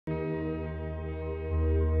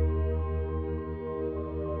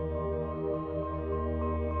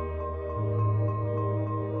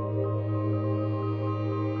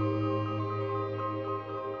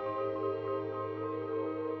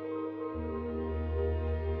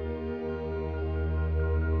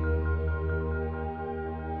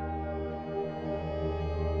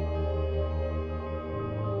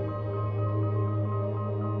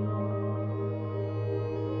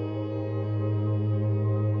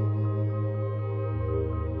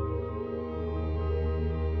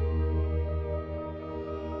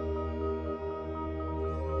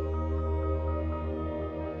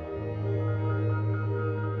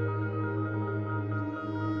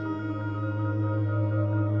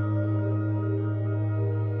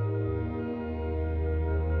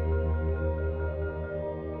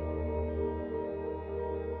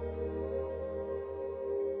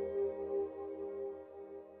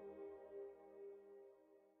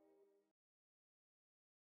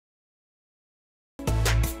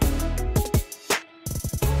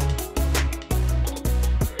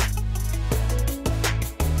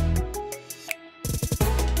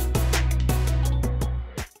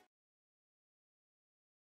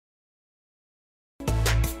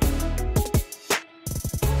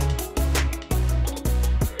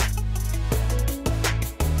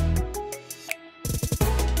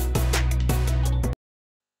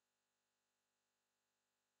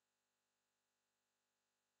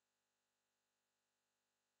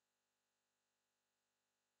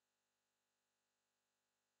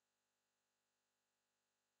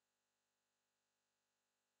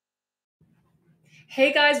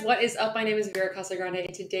Hey guys, what is up? My name is Vera Casagrande,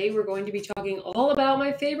 and today we're going to be talking all about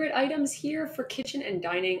my favorite items here for kitchen and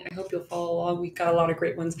dining. I hope you'll follow along. We've got a lot of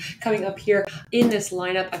great ones coming up here in this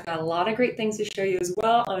lineup. I've got a lot of great things to show you as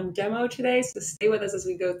well on demo today, so stay with us as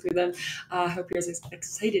we go through them. I hope you're as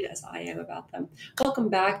excited as I am about them. Welcome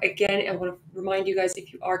back again. I want to remind you guys,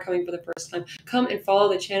 if you are coming for the first time, come and follow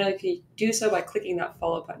the channel. You can do so by clicking that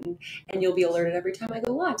follow button, and you'll be alerted every time I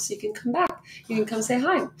go live, so you can come back. You can come say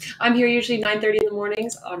hi. I'm here usually 9:30 in the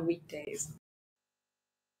mornings on weekdays.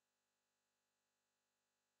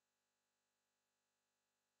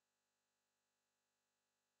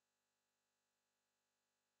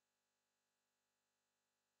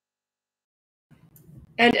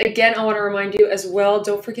 And again, I want to remind you as well,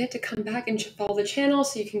 don't forget to come back and follow the channel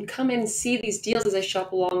so you can come in and see these deals as I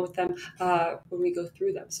shop along with them when we go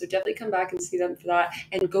through them. So definitely come back and see them for that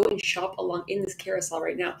and go and shop along in this carousel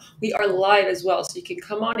right now. We are live as well, so you can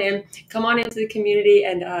come on into the community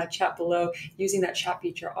and chat below using that chat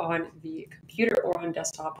feature on the computer or on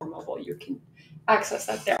desktop or mobile. You can access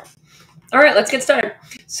that there. All right, let's get started.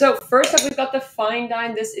 So first up, we've got the Fine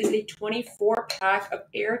Dine. This is a 24-pack of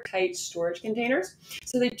airtight storage containers.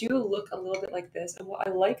 So they do look a little bit like this. And what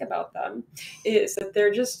I like about them is that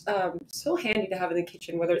they're just so handy to have in the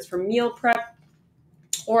kitchen, whether it's for meal prep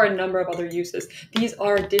or a number of other uses. These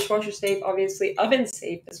are dishwasher safe, obviously oven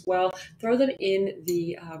safe as well. Throw them in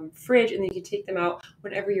the fridge and then you can take them out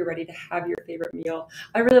whenever you're ready to have your favorite meal.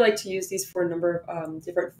 I really like to use these for a number of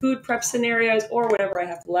different food prep scenarios or whenever I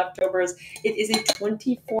have leftovers. It is a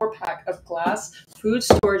 24-pack of glass food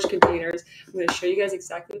storage containers. I'm going to show you guys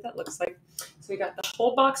exactly what that looks like. So we got the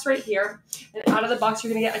whole box right here, and out of the box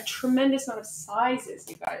you're going to get a tremendous amount of sizes,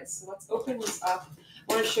 you guys. So let's open this up.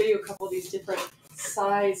 I want to show you a couple of these different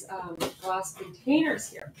size glass containers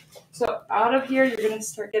here. So out of here, you're going to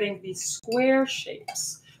start getting these square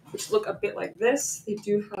shapes, which look a bit like this. They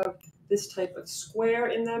do have this type of square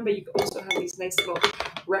in them, but you can also have these nice little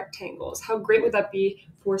rectangles. How great would that be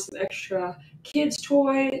for some extra kids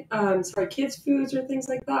kids foods or things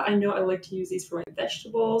like that? I know I like to use these for my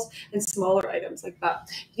vegetables and smaller items like that.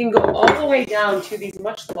 You can go all the way down to these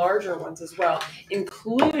much larger ones as well,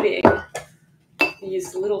 including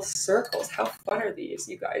these little circles. How fun are these,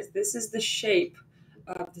 you guys? This is the shape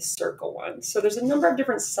of the circle one. So there's a number of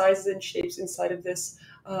different sizes and shapes inside of this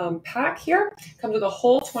pack here. Comes with a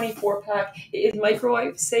whole 24-pack. It is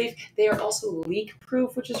microwave safe. They are also leak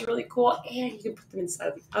proof, which is really cool. And you can put them inside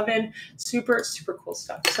of the oven. Super, super cool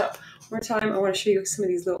stuff. So one more time, I want to show you some of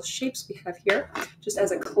these little shapes we have here, just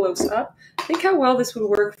as a close up. Think how well this would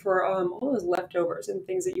work for all those leftovers and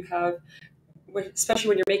things that you have, especially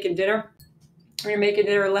when you're making dinner. Or you're making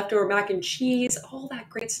dinner, leftover mac and cheese, all that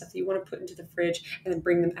great stuff that you want to put into the fridge and then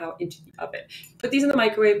bring them out into the oven. Put these in the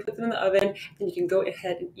microwave, put them in the oven, and you can go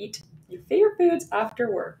ahead and eat your favorite foods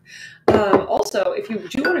after work. Also, if you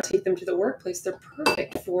do want to take them to the workplace, they're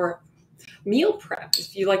perfect for meal prep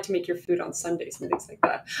if you like to make your food on Sundays and things like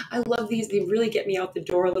that. I love these. They really get me out the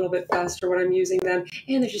door a little bit faster when I'm using them,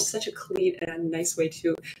 and they're just such a clean and a nice way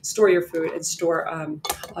to store your food and store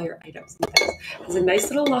all your items and things. There's a nice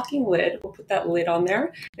little locking lid. We'll put that lid on there,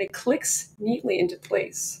 and it clicks neatly into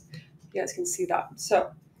place. You guys can see that.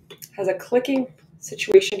 So it has a clicking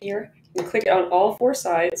situation here. You can click it on all four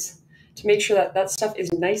sides to make sure that that stuff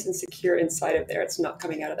is nice and secure inside of there. It's not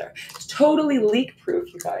coming out of there. It's totally leak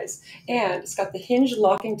proof, you guys. And it's got the hinge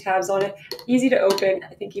locking tabs on it. Easy to open.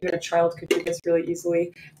 I think even a child could do this really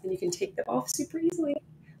easily. And you can take them off super easily.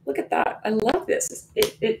 Look at that. I love this.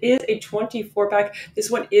 It is a 24-pack.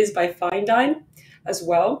 This one is by Fine Dine as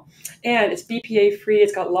well. And it's BPA free.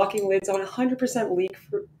 It's got locking lids on, 100%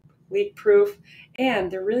 leak proof.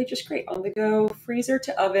 And they're really just great on the go, freezer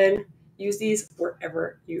to oven. Use these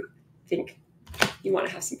wherever you think you want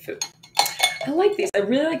to have some food. I like these. I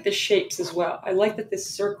really like the shapes as well. I like that this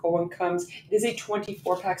circle one comes. It is a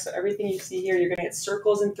 24-pack, so everything you see here, you're going to get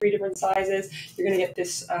circles in 3 different sizes. You're going to get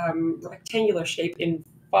this rectangular shape in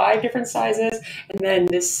 5 different sizes, and then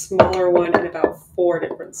this smaller one in about 4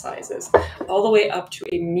 different sizes, all the way up to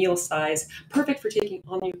a meal size, perfect for taking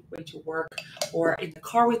on your way to work or in the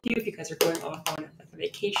car with you if you guys are going off on a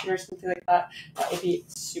vacation or something like that. That would be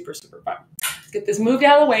super, super fun. Let's get this moved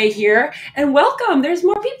out of the way here, and welcome. There's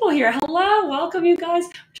more people here. Hello, welcome you guys.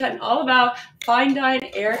 We're chatting all about Fine Dine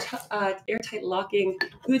airtight locking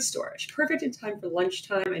food storage. Perfect in time for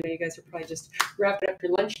lunchtime. I know you guys are probably just wrapping up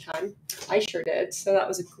your lunchtime. I sure did. So that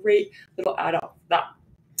was a great little add-on for that.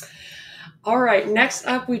 All right, next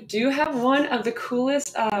up, we do have one of the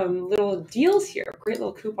coolest little deals here. Great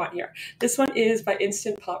little coupon here. This one is by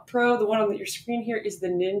Instant Pot Pro. The one on your screen here is the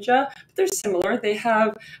Ninja, but they're similar. They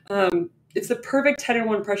have It's the perfect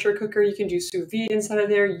 10-in-1 pressure cooker. You can do sous vide inside of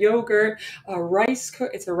there, yogurt,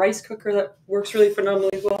 it's a rice cooker that works really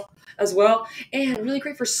phenomenally well as well, and really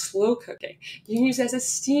great for slow cooking. You can use it as a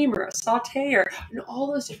steamer, a sauteer, and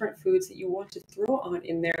all those different foods that you want to throw on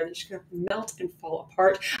in there that just gonna melt and fall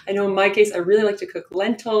apart. I know in my case, I really like to cook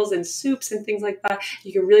lentils and soups and things like that.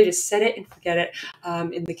 You can really just set it and forget it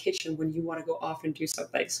in the kitchen when you want to go off and do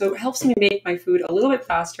something. So it helps me make my food a little bit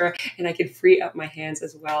faster, and I can free up my hands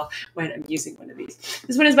as well when I'm using one of these.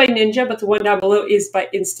 This one is by Ninja, but the one down below is by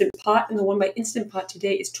Instant Pot, and the one by Instant Pot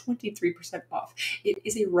today is 23% off. It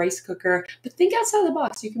is a rice cooker, but think outside the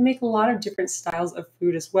box. You can make a lot of different styles of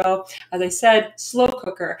food as well. As I said, slow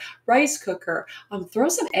cooker, rice cooker, throw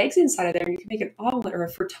some eggs inside of there, and you can make an omelet or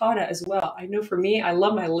a frittata as well. I know for me, I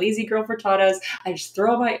love my lazy girl frittatas. I just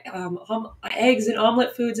throw my eggs and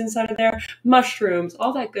omelet foods inside of there, mushrooms,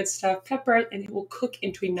 all that good stuff, pepper, and it will cook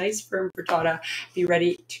into a nice firm frittata. Be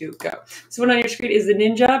ready to go. So one on your screen is the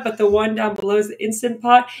Ninja, but the one down below is the Instant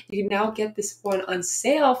Pot. You can now get this one on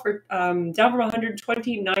sale for down from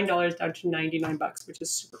 $129 down to $99, which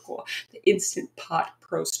is super cool. The Instant Pot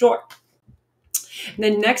Pro Store. And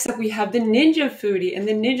then next up, we have the Ninja Foodie. And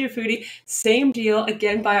the Ninja Foodie, same deal,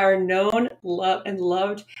 again, by our known,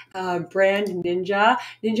 loved brand Ninja.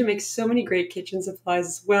 Ninja makes so many great kitchen supplies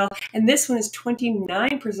as well. And this one is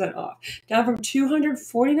 29% off. Down from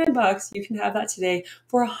 $249, you can have that today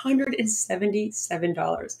for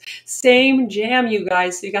 $177. Same jam, you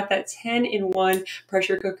guys. So you got that 10-in-1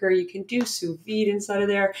 pressure cooker. You can do sous vide inside of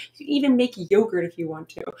there. You can even make yogurt if you want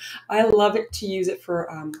to. I love it to use it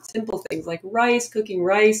for simple things like cooking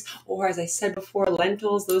rice, or as I said before,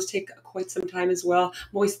 lentils. Those take quite some time as well.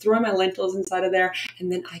 I'm always throwing my lentils inside of there,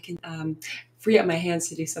 and then I can free up my hands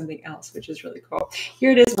to do something else, which is really cool.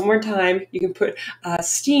 Here it is one more time. You can put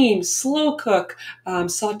steam, slow cook,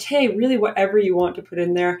 saute, really whatever you want to put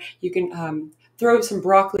in there. You can throw some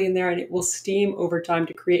broccoli in there, and it will steam over time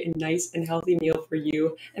to create a nice and healthy meal for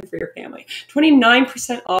you and for your family.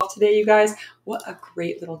 29% off today, you guys. What a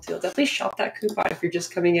great little deal. Definitely shop that coupon if you're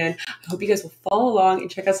just coming in. I hope you guys will follow along and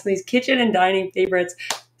check out some of these kitchen and dining favorites.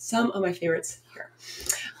 Some of my favorites here.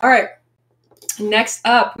 All right. Next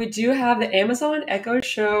up, we do have the Amazon Echo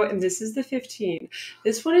Show, and this is the 15.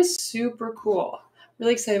 This one is super cool.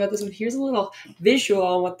 Really excited about this one. Here's a little visual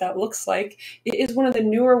on what that looks like. It is one of the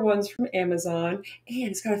newer ones from Amazon, and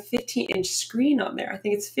it's got a 15-inch screen on there. I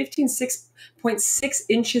think it's 15.6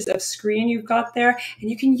 inches of screen you've got there, and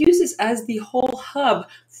you can use this as the whole hub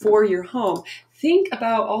for your home. Think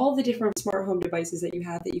about all the different smart home devices that you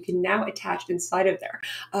have that you can now attach inside of there.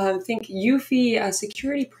 Think Eufy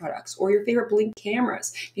security products or your favorite Blink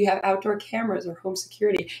cameras. If you have outdoor cameras or home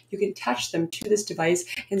security, you can attach them to this device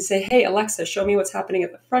and say, hey, Alexa, show me what's happening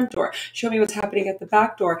at the front door. Show me what's happening at the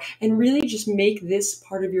back door. And really just make this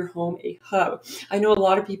part of your home a hub. I know a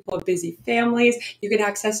lot of people have busy families. You can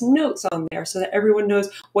access notes on there so that everyone knows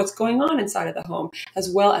what's going on inside of the home, as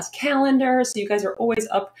well as calendars. So you guys are always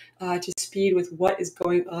up to speed with what is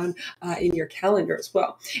going on in your calendar as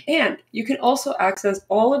well. And you can also access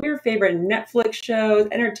all of your favorite Netflix shows,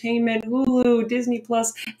 entertainment, Hulu, Disney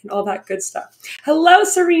Plus, and all that good stuff. Hello,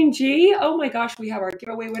 Serene G. Oh my gosh, we have our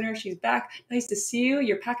giveaway winner. She's back. Nice to see you.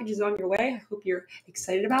 Your package is on your way. I hope you're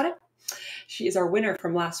excited about it. She is our winner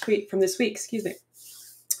from this week, excuse me.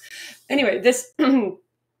 Anyway, this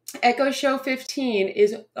Echo Show 15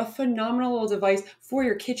 is a phenomenal little device for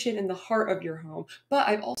your kitchen in the heart of your home. But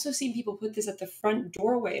I've also seen people put this at the front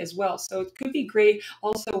doorway as well. So it could be great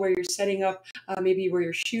also where you're setting up maybe where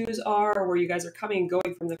your shoes are or where you guys are coming and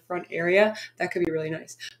going from the front area. That could be really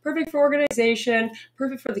nice. Perfect for organization,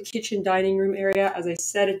 perfect for the kitchen dining room area. As I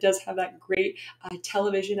said, it does have that great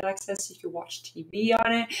television access. So you can watch TV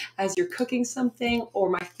on it as you're cooking something. Or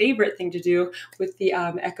my favorite thing to do with the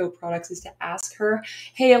Echo products is to ask her,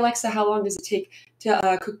 hey, Alexa, how long does it take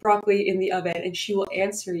to cook broccoli in the oven? And she will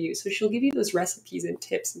answer you. So she'll give you those recipes and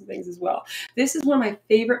tips and things as well. This is one of my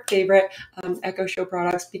favorite Echo Show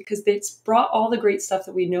products because it's brought all the great stuff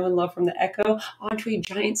that we know and love from the Echo onto a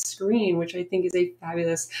giant screen, which I think is a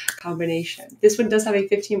fabulous combination. This one does have a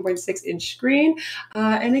 15.6-inch screen.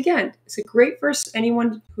 And again, it's a great for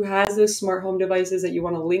anyone who has those smart home devices that you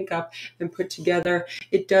want to link up and put together.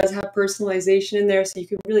 It does have personalization in there, so you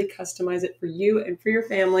can really customize it for you and for your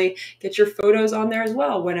family. Get your photos on there as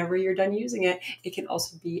well. Whenever you're done using it, it can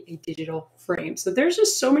also be a digital frame. So there's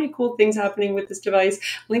just so many cool things happening with this device.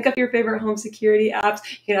 Link up your favorite home security apps.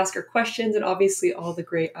 You can ask her questions and obviously all the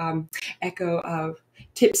great Echo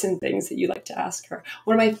tips and things that you like to ask her.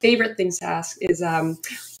 One of my favorite things to ask is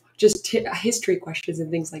just history questions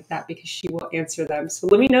and things like that, because she will answer them. So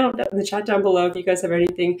let me know in the chat down below if you guys have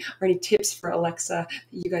anything or any tips for Alexa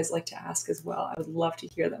that you guys like to ask as well. I would love to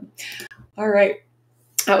hear them. All right.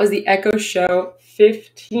 That was the Echo Show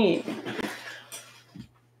 15.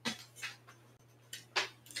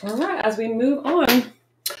 All right, as we move on,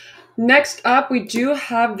 next up, we do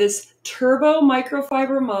have this turbo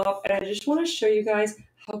microfiber mop, and I just want to show you guys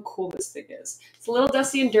how cool this thing is. It's a little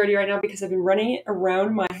dusty and dirty right now because I've been running it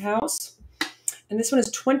around my house, and this one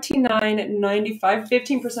is $29.95,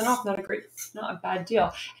 15% off. Not a bad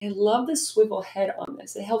deal. I love the swivel head on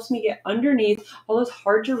this. It helps me get underneath all those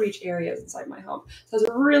hard to reach areas inside my home. So it's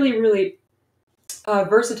a really, really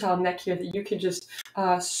versatile neck here that you can just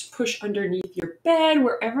push underneath your bed,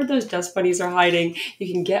 wherever those dust bunnies are hiding.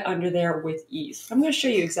 You can get under there with ease. I'm going to show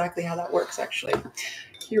you exactly how that works, actually.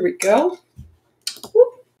 Here we go.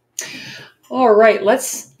 Whoop. All right,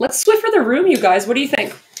 let's Swiffer the room, you guys. What do you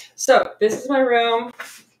think? So this is my room.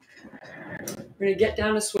 We're going to get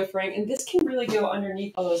down to Swiffering, and this can really go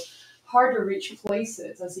underneath all those hard to reach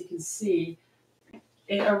places, as you can see,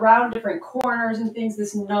 around different corners and things.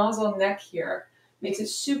 This nozzle neck here makes it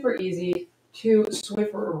super easy to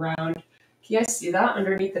Swiffer around. Can you guys see that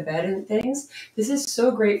underneath the bed and things? This is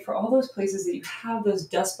so great for all those places that you have those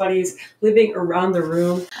dust bunnies living around the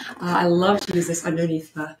room. I love to use this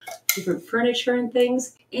underneath different furniture and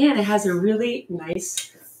things. And it has a really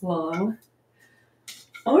nice long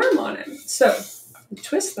arm on it. So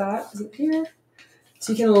twist that, is it here?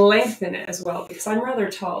 So you can lengthen it as well, because I'm rather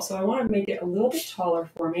tall. So I want to make it a little bit taller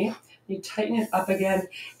for me. You tighten it up again,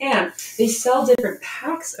 and they sell different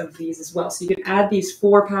packs of these as well. So you can add these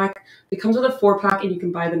 4-pack. It comes with a 4-pack, and you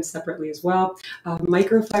can buy them separately as well.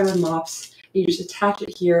 Microfiber mops. You just attach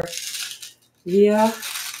it here via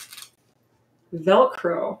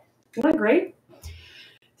Velcro. Isn't that great?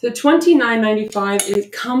 So $29.95.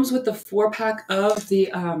 It comes with the 4-pack of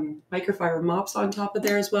the microfiber mops on top of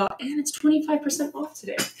there as well, and it's 25% off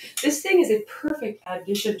today. This thing is a perfect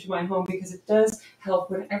addition to my home because it does help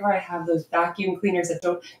whenever I have those vacuum cleaners that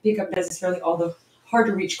don't pick up necessarily all the hard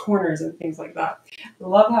to reach corners and things like that. I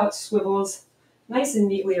love how it swivels nice and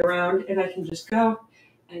neatly around, and I can just go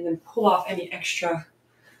and then pull off any extra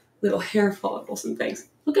little hair follicles and things.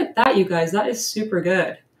 Look at that, you guys. That is super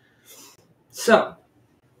good. So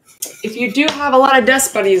if you do have a lot of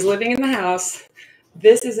dust bunnies living in the house,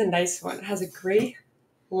 this is a nice one. It has a great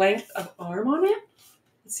length of arm on it.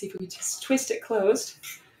 Let's see if we can just twist it closed.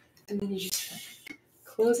 And then you just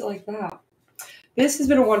close it like that. This has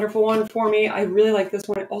been a wonderful one for me. I really like this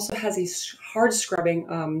one. It also has a hard scrubbing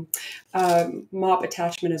mop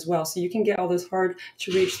attachment as well. So you can get all those hard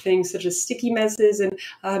to reach things such as sticky messes and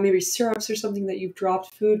maybe syrups or something that you've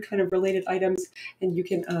dropped, food kind of related items. And you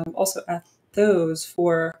can also add those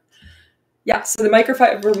for... Yeah, so the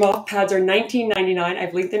microfiber mop pads are $19.99.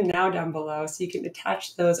 I've linked them now down below, so you can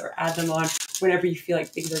attach those or add them on whenever you feel like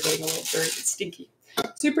things are getting a little dirty and stinky.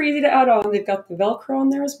 Super easy to add on. They've got the Velcro on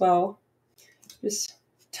there as well. Just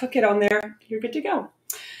tuck it on there. You're good to go.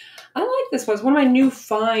 I like this one. It's one of my new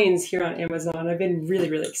finds here on Amazon. I've been really,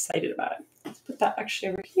 really excited about it. Let's put that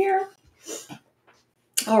actually over here.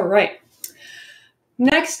 All right.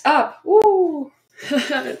 Next up, woo!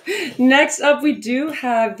 Next up, we do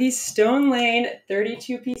have the Stone Lane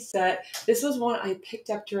 32-piece set. This was one I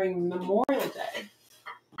picked up during Memorial Day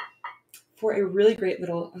for a really great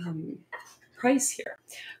little price here.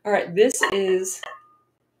 All right, this is,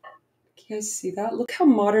 can you guys see that? Look how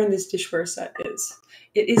modern this dishware set is.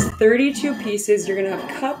 It is 32 pieces. You're going to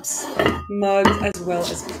have cups, mugs, as well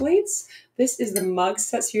as plates. This is the mug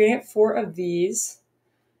set, so you're going to get 4 of these.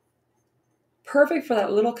 Perfect for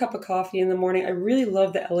that little cup of coffee in the morning. I really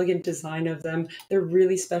love the elegant design of them. They're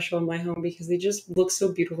really special in my home because they just look so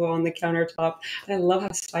beautiful on the countertop. And I love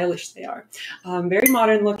how stylish they are. Very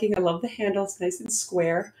modern looking. I love the handle. It's nice and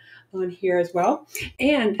square on here as well.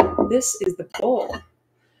 And this is the bowl.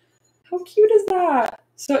 How cute is that?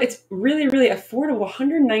 So it's really, really affordable.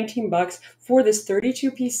 119 bucks for this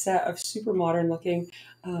 32-piece set of super modern looking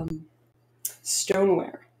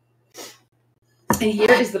stoneware. And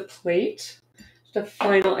here is the plate. The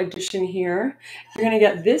final addition here. You're going to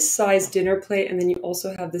get this size dinner plate, and then you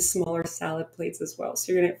also have the smaller salad plates as well.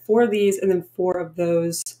 So you're going to get 4 of these and then 4 of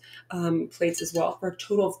those plates as well, for a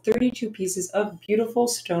total of 32 pieces of beautiful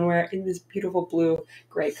stoneware in this beautiful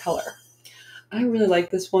blue-gray color. I really like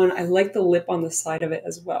this one. I like the lip on the side of it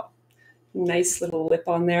as well. Nice little lip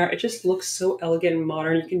on there. It just looks so elegant and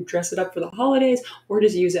modern. You can dress it up for the holidays or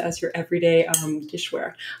just use it as your everyday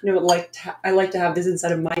dishware. I like to have this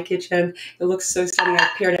inside of my kitchen. It looks so stunning.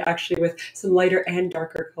 I've paired it actually with some lighter and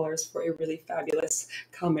darker colors for a really fabulous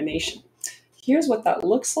combination. here's what that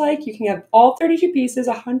looks like. You can have all 32 pieces,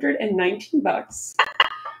 119 bucks.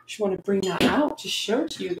 Just want to bring that out to show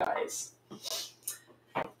to you guys.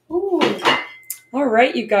 Ooh. All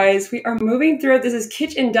right, you guys, we are moving through it. This is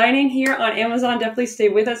Kitchen Dining here on Amazon. Definitely stay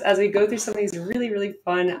with us as we go through some of these really, really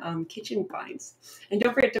fun kitchen finds. And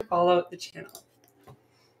don't forget to follow the channel.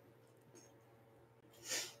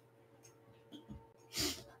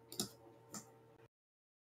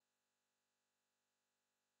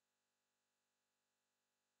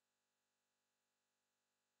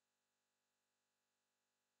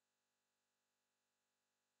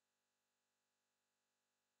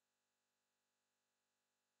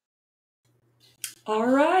 All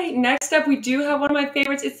right, next up, we do have one of my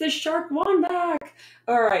favorites. It's the Shark Wand Vac.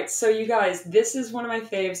 All right, so you guys, this is one of my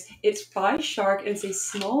faves. It's by Shark, and it's a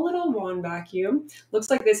small little wand vacuum.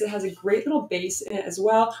 Looks like this. It has a great little base in it as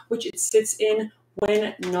well, which it sits in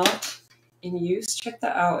when not in use. Check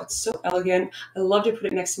that out. It's so elegant. I love to put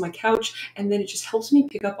it next to my couch, and then it just helps me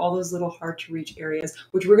pick up all those little hard to reach areas,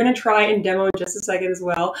 which we're going to try and demo in just a second as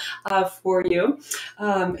well for you,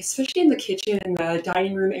 especially in the kitchen and the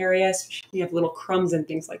dining room area, especially when you have little crumbs and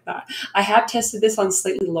things like that. I have tested this on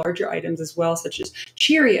slightly larger items as well, such as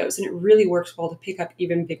Cheerios, and it really works well to pick up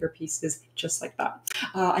even bigger pieces just like that.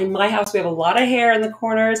 In my house, we have a lot of hair in the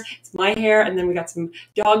corners. It's my hair, and then we got some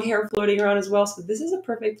dog hair floating around as well, so this is a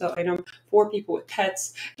perfect item for people with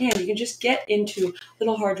pets, and you can just get into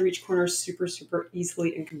little hard to reach corners super, super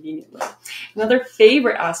easily and conveniently. Another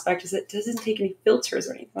favorite aspect is it doesn't take any filters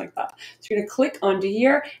or anything like that. So you're going to click onto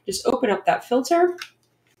here, just open up that filter,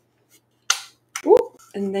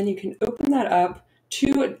 and then you can open that up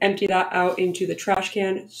to empty that out into the trash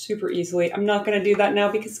can super easily. I'm not going to do that now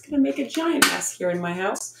because it's going to make a giant mess here in my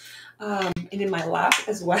house. And in my lap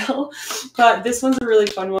as well. But this one's a really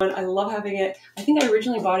fun one. I love having it. I think I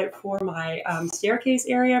originally bought it for my staircase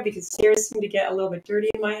area because stairs seem to get a little bit dirty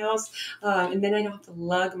in my house. And then I don't have to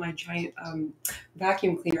lug my giant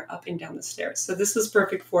vacuum cleaner up and down the stairs. So this was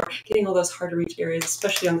perfect for getting all those hard to reach areas,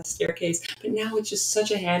 especially on the staircase. But now it's just such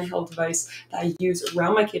a handheld device that I use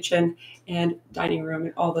around my kitchen and dining room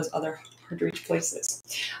and all those other hard to reach places.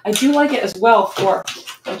 I do like it as well for,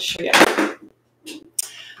 let's show you.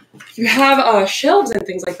 You have shelves and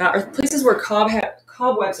things like that, or places where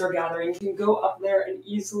cobwebs are gathering. You can go up there and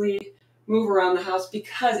easily move around the house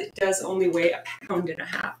because it does only weigh 1.5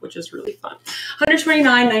 pounds, which is really fun.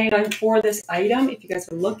 $129.99 for this item. If you guys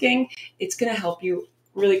are looking, it's going to help you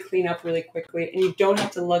really clean up really quickly, and you don't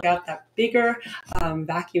have to lug out that bigger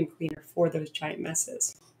vacuum cleaner for those giant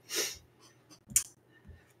messes.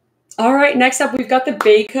 All right, next up, we've got the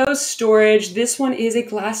Baco storage. This one is a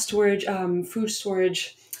glass storage, food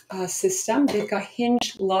storage system. They've got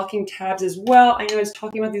hinged locking tabs as well. I know I was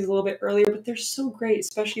talking about these a little bit earlier, but they're so great,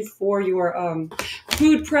 especially for your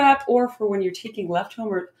food prep or for when you're taking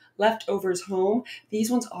leftovers home.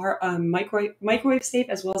 These ones are microwave safe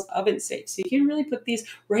as well as oven safe. So you can really put these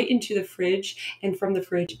right into the fridge and from the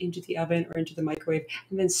fridge into the oven or into the microwave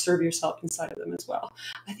and then serve yourself inside of them as well.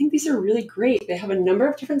 I think these are really great. They have a number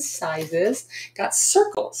of different sizes, got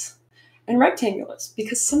circles and rectangulars,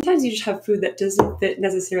 because sometimes you just have food that doesn't fit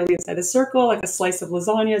necessarily inside a circle, like a slice of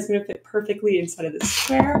lasagna is going to fit perfectly inside of the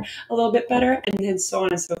square a little bit better, and then so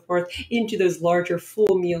on and so forth into those larger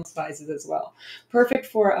full meal sizes as well. Perfect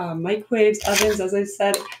for microwaves, ovens. As I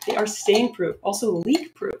said, they are stain proof, also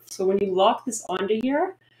leak proof. So when you lock this onto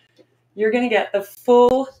here, you're going to get the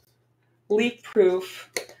full leak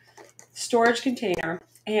proof storage container,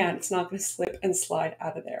 and it's not going to slip and slide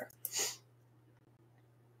out of there.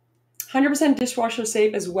 100% dishwasher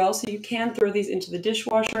safe as well, so you can throw these into the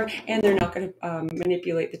dishwasher and they're not going to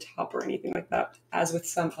manipulate the top or anything like that, as with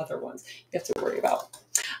some other ones you have to worry about.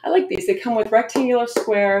 I like these. They come with rectangular,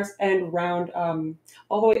 squares, and round,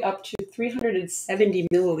 all the way up to 370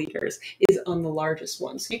 milliliters is on the largest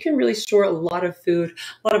one. So you can really store a lot of food,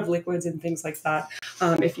 a lot of liquids and things like that.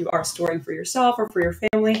 If you are storing for yourself or for your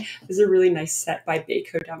family, this is a really nice set by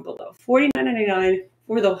Baco down below. $49.99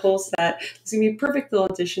 for the whole set. It's going to be a perfect little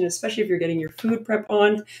addition, especially if you're getting your food prep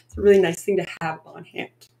on. It's a really nice thing to have on hand.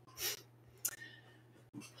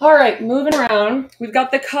 All right, moving around, we've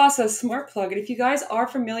got the Casa smart plug. And if you guys are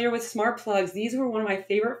familiar with smart plugs, these were one of my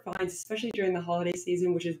favorite finds, especially during the holiday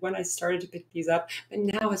season, which is when I started to pick these up. But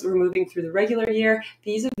now as we're moving through the regular year,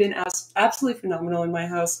 these have been absolutely phenomenal in my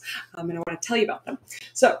house, and I want to tell you about them.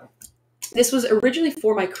 So this was originally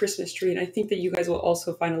for my Christmas tree, and I think that you guys will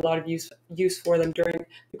also find a lot of use for them during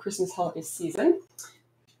the Christmas holiday season.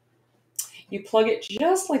 You plug it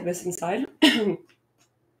just like this inside.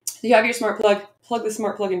 So you have your smart plug, plug the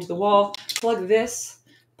smart plug into the wall, plug this,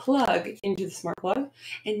 plug into the smart plug.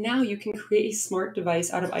 And now you can create a smart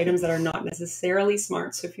device out of items that are not necessarily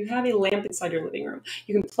smart. So if you have a lamp inside your living room,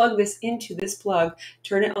 you can plug this into this plug,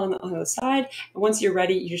 turn it on the side, and once you're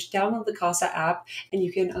ready, you just download the Casa app and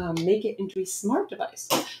you can make it into a smart device.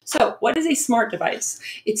 So what is a smart device?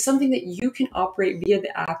 It's something that you can operate via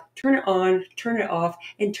the app, turn it on, turn it off,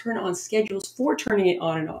 and turn on schedules for turning it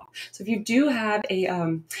on and off. So if you do have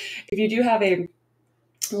a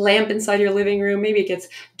lamp inside your living room, maybe it gets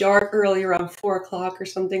dark early around 4 o'clock or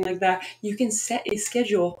something like that, you can set a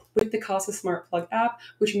schedule with the Casa Smart Plug app,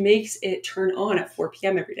 which makes it turn on at 4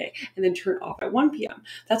 p.m. every day and then turn off at 1 p.m.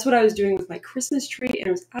 That's what I was doing with my Christmas tree, and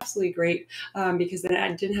it was absolutely great because then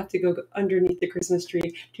I didn't have to go underneath the Christmas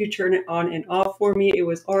tree to turn it on and off for me. It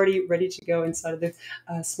was already ready to go inside of the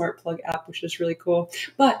Smart Plug app, which is really cool.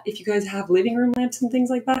 But if you guys have living room lamps and things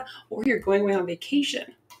like that, or you're going away on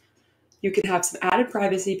vacation, you can have some added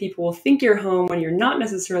privacy. People will think you're home when you're not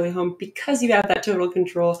necessarily home because you have that total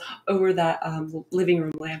control over that living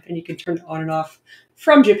room lamp, and you can turn it on and off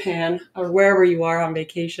from Japan or wherever you are on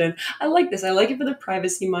vacation. I like this. I like it for the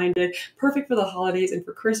privacy minded, perfect for the holidays and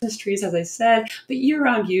for Christmas trees, as I said, but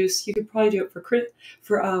year-round use. You could probably do it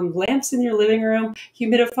for lamps in your living room,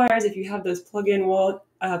 humidifiers. If you have those plug-in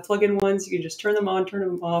ones, you can just turn them on, turn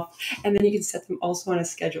them off, and then you can set them also on a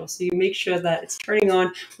schedule. So you make sure that it's turning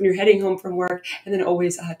on when you're heading home from work, and then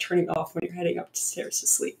always turning off when you're heading upstairs to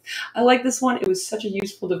sleep. I like this one. It was such a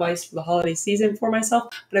useful device for the holiday season for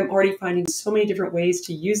myself, but I'm already finding so many different ways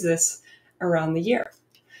to use this around the year.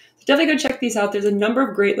 So definitely go check these out. There's a number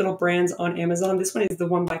of great little brands on Amazon. This one is the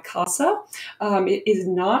one by Casa.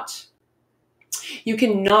 You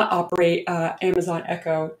cannot operate Amazon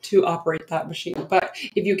Echo to operate that machine. But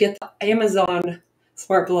if you get the Amazon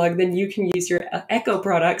Smart Plug, then you can use your Echo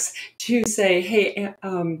products to say, hey,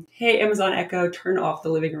 Amazon Echo, turn off the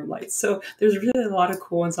living room lights. So there's really a lot of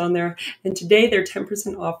cool ones on there. And today they're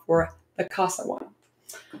 10% off for the Casa one.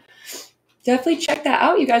 Definitely check that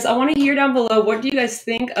out, you guys. I want to hear down below, what do you guys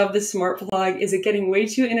think of the smart plug? Is it getting way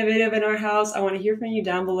too innovative in our house? I want to hear from you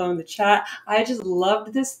down below in the chat. I just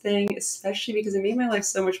loved this thing, especially because it made my life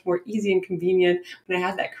so much more easy and convenient. When I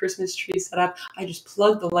had that Christmas tree set up, I just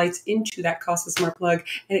plugged the lights into that Casa smart plug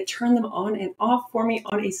and it turned them on and off for me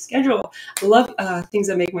on a schedule. I love things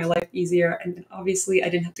that make my life easier. And then obviously I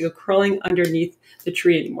didn't have to go crawling underneath the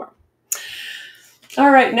tree anymore. All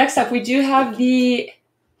right, next up, we do have the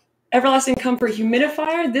Everlasting Comfort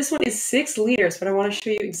humidifier. This one is 6 liters, but I want to show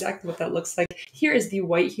you exactly what that looks like. Here is the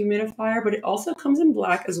white humidifier, but it also comes in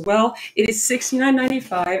black as well. It is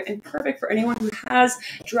 $69.95 and perfect for anyone who has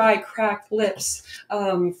dry, cracked lips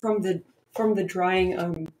from the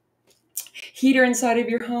drying heater inside of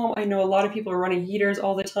your home. I know a lot of people are running heaters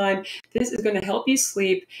all the time. This is going to help you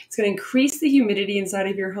sleep. It's going to increase the humidity inside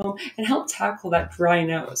of your home and help tackle that dry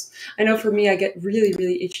nose. I know for me, I get really,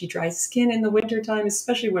 really itchy, dry skin in the wintertime,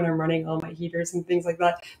 especially when I'm running all my heaters and things like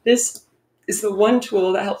that. This is the one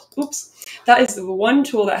tool that helps. That is the one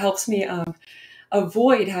tool that helps me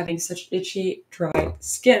avoid having such itchy, dry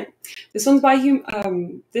skin. This one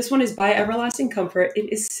is by Everlasting Comfort.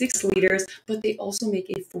 It is 6 liters, but they also make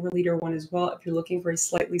a 4-liter one as well if you're looking for a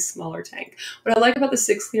slightly smaller tank. What I like about the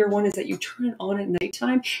 6-liter one is that you turn it on at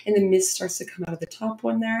nighttime and the mist starts to come out of the top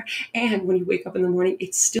one there. And when you wake up in the morning,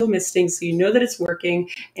 it's still misting, so you know that it's working.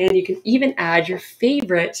 And you can even add your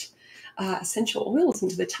favorite essential oils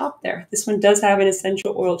into the top there. This one does have an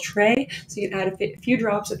essential oil tray, so you can add a few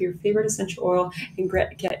drops of your favorite essential oil and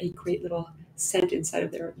get a great little scent inside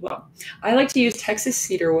of there as well. I like to use Texas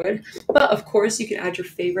cedarwood, but of course you can add your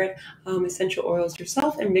favorite essential oils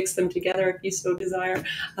yourself and mix them together if you so desire.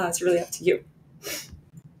 It's really up to you.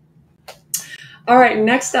 All right,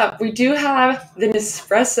 next up, we do have the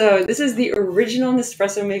Nespresso. This is the original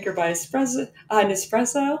Nespresso maker by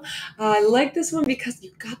Nespresso. I like this one because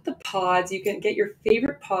you've got the pods. You can get your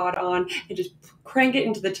favorite pod on and just crank it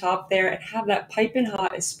into the top there and have that piping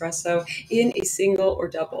hot espresso in a single or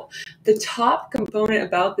double. The top component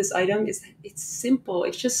about this item is that it's simple.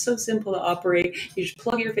 It's just so simple to operate. You just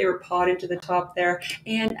plug your favorite pod into the top there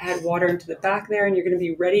and add water into the back there, and you're going to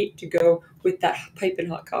be ready to go with that piping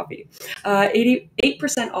hot coffee.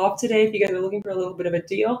 88% off today if you guys are looking for a little bit of a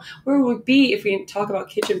deal. Where would we be if we didn't talk about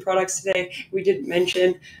kitchen products today? We didn't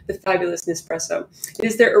mention the fabulous Nespresso. It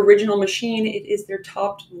is their original machine. It is their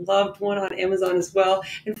top loved one on Amazon as well,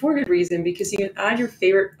 and for good reason, because you can add your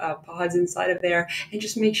favorite pods inside of there and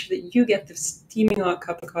just make sure that you get the steaming hot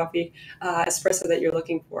cup of coffee espresso that you're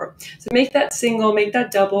looking for. So make that single, make that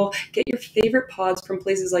double, get your favorite pods from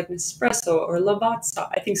places like Nespresso or Lavazza.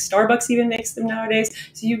 I think Starbucks even makes them nowadays,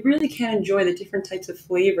 so you really can enjoy the different types of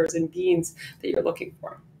flavors and beans that you're looking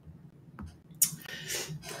for.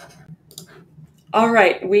 All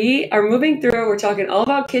right, we are moving through. We're talking all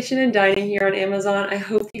about kitchen and dining here on Amazon. I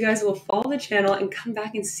hope you guys will follow the channel and come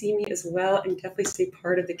back and see me as well, and definitely stay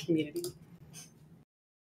part of the community.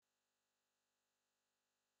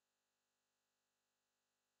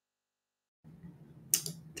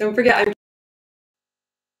 Don't forget,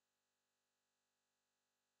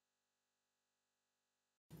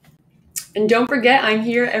 I'm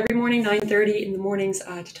here every morning, 9:30 in the mornings,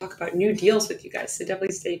 to talk about new deals with you guys. So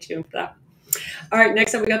definitely stay tuned for that. All right,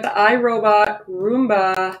 next up we got the iRobot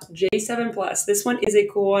Roomba J7 Plus. This one is a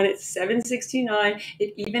cool one. It's $769.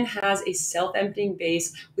 It even has a self-emptying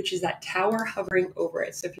base, which is that tower hovering over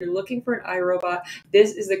it. So if you're looking for an iRobot,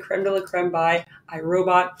 this is the creme de la creme by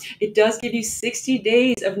iRobot. It does give you 60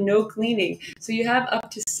 days of no cleaning. So you have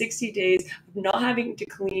up to 60 days of not having to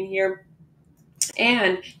clean here.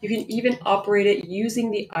 And you can even operate it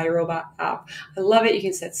using the iRobot app. I love it. You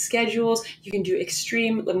can set schedules. You can do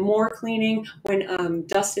extreme, more cleaning when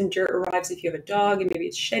dust and dirt arrives if you have a dog and maybe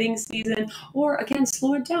it's shedding season. Or again,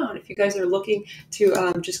 slow it down. If you guys are looking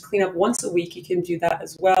to just clean up once a week, you can do that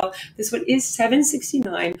as well. This one is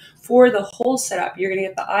 $769 for the whole setup. You're going to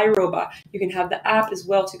get the iRobot. You can have the app as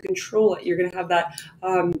well to control it. You're going to have that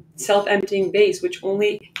self-emptying base, which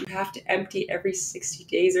only you have to empty every 60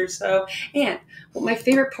 days or so. And what my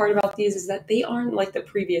favorite part about these is that they aren't like the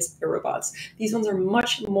previous iRobots. These ones are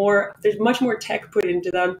there's much more tech put into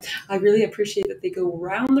them. I really appreciate that they go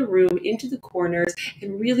around the room into the corners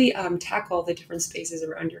and really tackle all the different spaces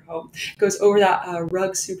around your home. It goes over that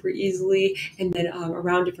rug super easily and then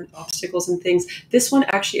around different obstacles and things. This one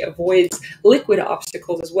actually avoids liquid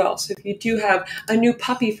obstacles as well. So if you do have a new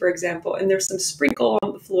puppy, for example, and there's some sprinkle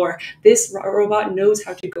on the floor, this robot knows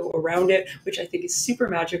how to go around it, which I think is super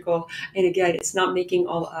magical. And again, it's not making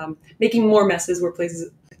more messes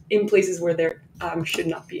in places where there should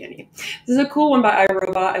not be any. This is a cool one by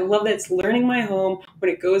iRobot. I love that it's learning my home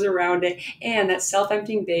when it goes around it, and that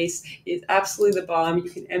self-emptying base is absolutely the bomb. You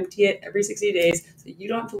can empty it every 60 days, so you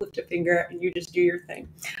don't have to lift a finger and you just do your thing.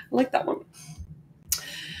 I like that one.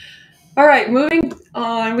 All right, moving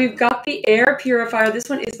on, we've got the air purifier. This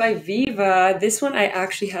one is by Vera. This one I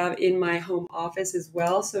actually have in my home office as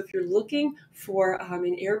well. So if you're looking for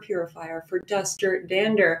an air purifier for dust, dirt,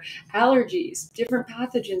 dander, allergies, different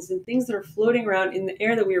pathogens, and things that are floating around in the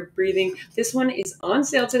air that we are breathing, this one is on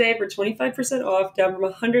sale today for 25% off, down from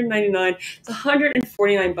 $199 to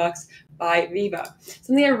 $149 by Vera.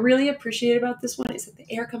 Something I really appreciate about this one is that the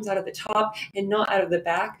air comes out of the top and not out of the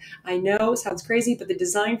back. I know it sounds crazy, but the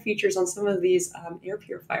design features on some of these air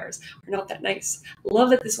purifiers are not that nice.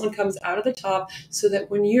 Love that this one comes out of the top so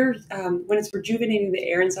that when it's rejuvenating the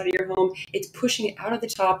air inside of your home, it's pushing it out of the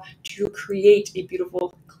top to create a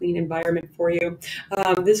beautiful, clean environment for you.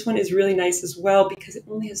 This one is really nice as well because it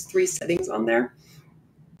only has 3 settings on there,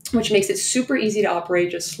 which makes it super easy to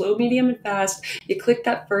operate, just slow, medium, and fast. You click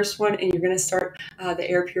that first one and you're gonna start the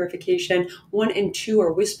air purification. 1 and 2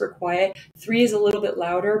 are whisper quiet. 3 is a little bit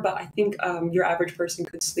louder, but I think your average person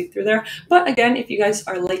could sleep through there. But again, if you guys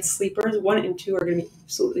are light sleepers, 1 and 2 are gonna be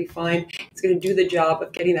absolutely fine. It's gonna do the job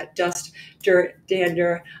of getting that dust, dirt,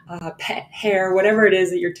 dander, pet hair, whatever it is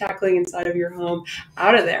that you're tackling inside of your home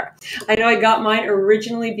out of there. I know I got mine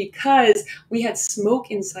originally because we had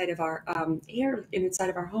smoke inside of our air inside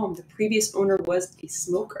of our home. The previous owner was a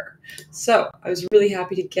smoker. So I was really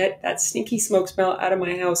happy to get that stinky smoke smell out of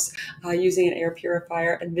my house using an air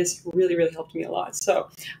purifier, and this really, really helped me a lot. So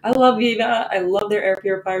I love Vera. I love their air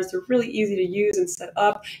purifiers. They're really easy to use and set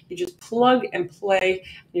up. You just plug and play,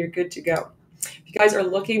 and you're good to go. If you guys are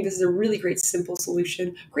looking, this is a really great, simple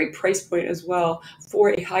solution, great price point as well for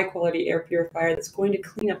a high quality air purifier that's going to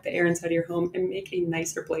clean up the air inside of your home and make a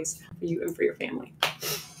nicer place for you and for your family.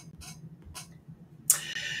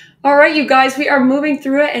 All right, you guys, we are moving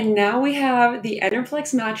through it, and now we have the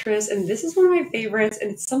Enerplex mattress, and this is one of my favorites,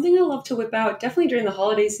 and it's something I love to whip out definitely during the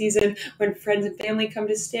holiday season when friends and family come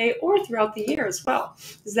to stay, or throughout the year as well.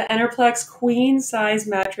 This is the Enerplex queen size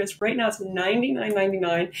mattress. Right now it's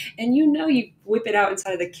 $99.99, and you whip it out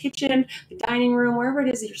inside of the kitchen, the dining room, wherever it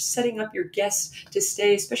is that you're setting up your guests to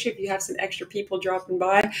stay, especially if you have some extra people dropping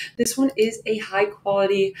by. This one is a high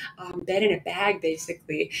quality bed in a bag,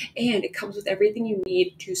 basically, and it comes with everything you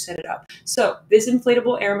need to set it up. So this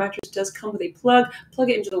inflatable air mattress does come with a plug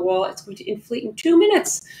it into the wall. It's going to inflate in 2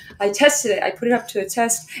 minutes. I tested it. I put it up to a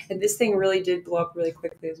test, and this thing really did blow up really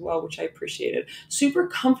quickly as well, which I appreciated. Super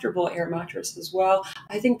comfortable air mattress as well.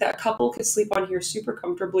 I think that couple could sleep on here super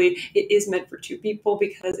comfortably. It is meant for 2 people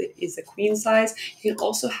because it is a queen size. You can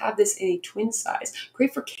also have this in a twin size.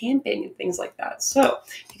 Great for camping and things like that. So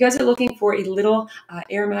if you guys are looking for a little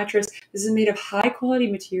air mattress, this is made of high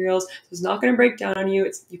quality materials. So it's not going to break down on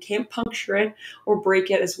you. You can't puncture it or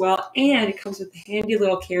break it as well. And it comes with a handy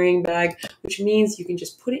little carrying bag, which means you can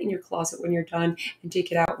just put it in your closet when you're done and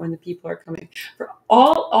take it out when the people are coming. For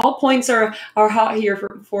all points are hot here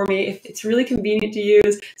for me. It's really convenient to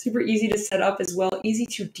use, super easy to set up as well, easy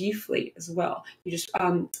to deflate as well. You just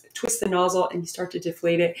twist the nozzle and you start to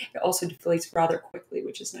deflate it. It also deflates rather quickly,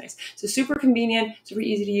 which is nice. So super convenient, super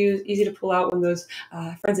easy to use, easy to pull out when those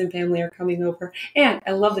friends and family are coming over. And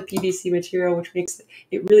I love the PVC material, which makes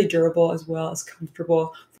it really durable as well as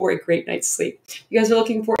comfortable for a great night's sleep. If you guys are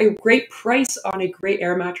looking for a great price on a great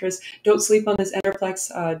air mattress, don't sleep on this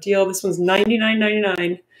Enerplex deal. This one's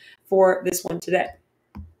 $99.99 for this one today.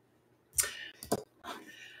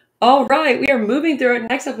 All right, we are moving through it.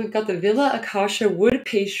 Next up, we've got the Villa Acacia wood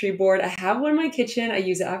pastry board. I have one in my kitchen. I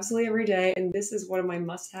use it absolutely every day, and this is one of my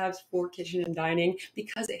must-haves for kitchen and dining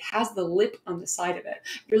because it has the lip on the side of it.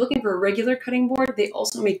 If you're looking for a regular cutting board, they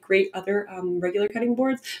also make great other regular cutting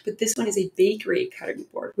boards, but this one is a bakery cutting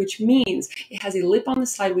board, which means it has a lip on the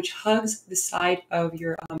side which hugs the side of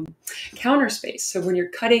your counter space. So when you're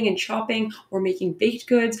cutting and chopping or making baked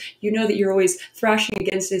goods, you know that you're always thrashing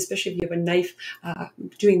against it, especially if you have a knife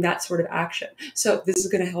doing that sort of action. So this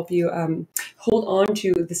is going to help you hold on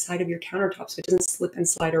to the side of your countertop so it doesn't slip and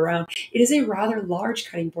slide around. It is a rather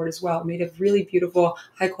large cutting board as well, made of really beautiful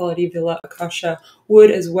high quality Villa Acacia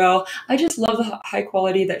wood as well. I just love the high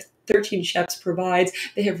quality that 13 Chefs provides.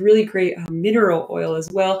 They have really great mineral oil as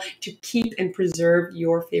well to keep and preserve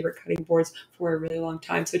your favorite cutting boards for a really long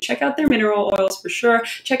time. So check out their mineral oils for sure.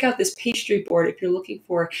 Check out this pastry board if you're looking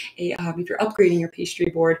for a, if you're upgrading your pastry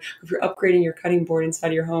board, or if you're upgrading your cutting board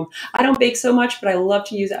inside your home. I don't bake so much, but I love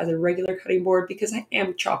to use it as a regular cutting board because I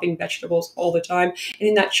am chopping vegetables all the time. And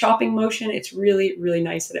in that chopping motion, it's really, really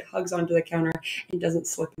nice that it hugs onto the counter and doesn't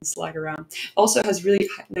slip and slide around. Also has really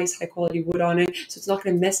nice high quality wood on it, so it's not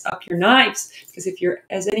going to mess up your knives, because if you're,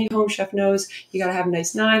 as any home chef knows, you got to have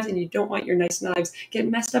nice knives and you don't want your nice knives get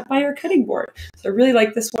messed up by your cutting board. So I really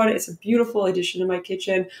like this one. It's a beautiful addition to my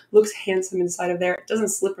kitchen, looks handsome inside of there. It doesn't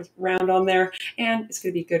slip around on there, and it's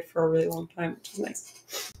going to be good for a really long time, which is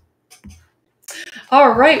nice.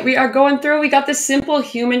 All right, we are going through. We got the Simple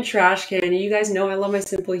Human trash can. You guys know I love my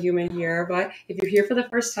Simple Human here, but if you're here for the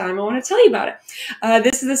first time, I want to tell you about it.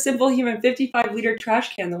 This is the Simple Human 55-liter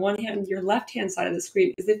trash can. The one hand, your left-hand side of the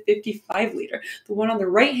screen is the 55-liter. The one on the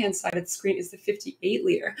right-hand side of the screen is the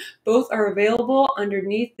 58-liter. Both are available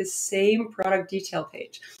underneath the same product detail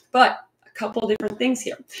page, but couple different things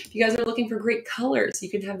here. If you guys are looking for great colors, you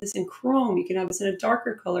can have this in chrome. You can have this in a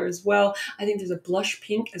darker color as well. I think there's a blush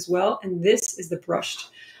pink as well. And this is the brushed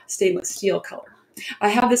stainless steel color. I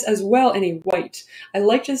have this as well in a white. I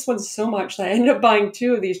like this one so much that I ended up buying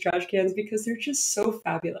 2 of these trash cans because they're just so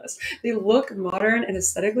fabulous. They look modern and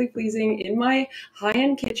aesthetically pleasing in my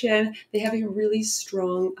high-end kitchen. They have a really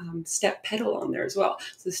strong step pedal on there as well.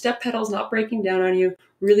 So the step pedal is not breaking down on you.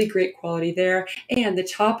 Really great quality there. And the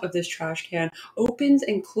top of this trash can opens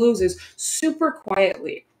and closes super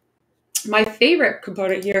quietly. My favorite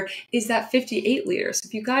component here is that 58 liters.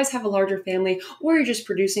 If you guys have a larger family or you're just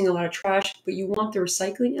producing a lot of trash, but you want the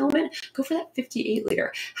recycling element, go for that 58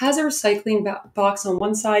 liter. Has a recycling box on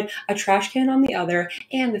one side, a trash can on the other,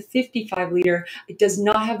 and the 55 liter, it does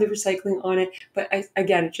not have the recycling on it, but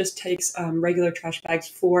again, it just takes regular trash bags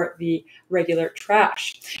for the regular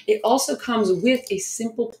trash. It also comes with a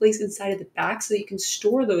simple place inside of the back so that you can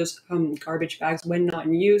store those garbage bags when not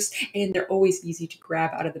in use, and they're always easy to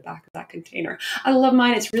grab out of the back of that container. I love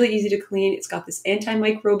mine. It's really easy to clean. It's got this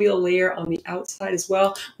antimicrobial layer on the outside as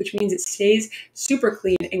well, which means it stays super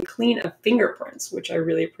clean and clean of fingerprints, which I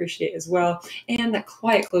really appreciate as well. And that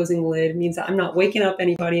quiet closing lid means that I'm not waking up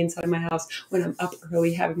anybody inside of my house when I'm up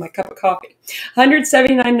early having my cup of coffee.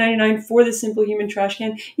 $179.99 for the Simple Human trash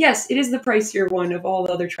can. Yes, it is the pricier one of all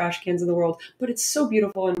the other trash cans in the world, but it's so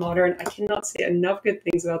beautiful and modern. I cannot say enough good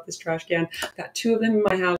things about this trash can. I've got 2 of them in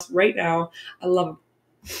my house right now. I love them.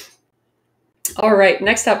 All right,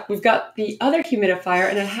 next up, we've got the other humidifier,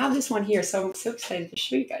 and I have this one here, so I'm so excited to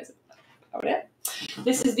show you guys about it.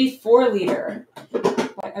 This is the 4-liter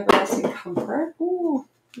by Everlasting Comfort. Ooh,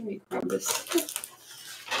 let me grab this.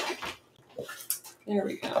 There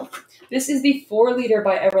we go. This is the 4-liter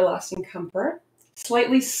by Everlasting Comfort,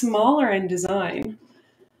 slightly smaller in design.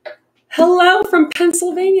 Hello from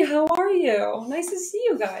Pennsylvania. How are you? Nice to see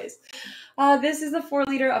you guys. This is the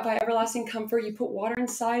 4-liter by Everlasting Comfort. You put water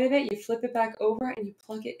inside of it, you flip it back over, and you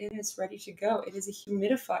plug it in. It's ready to go. It is a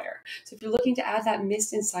humidifier. So if you're looking to add that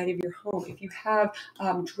mist inside of your home, if you have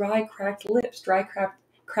dry, cracked lips,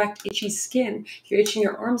 cracked, itchy skin, if you're itching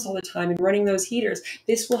your arms all the time and running those heaters,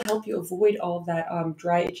 this will help you avoid all of that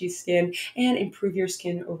dry, itchy skin and improve your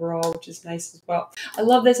skin overall, which is nice as well. I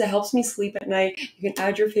love this. It helps me sleep at night. You can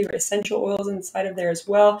add your favorite essential oils inside of there as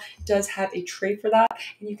well. It does have a tray for that,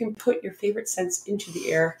 and you can put your favorite scents into the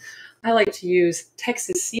air. I like to use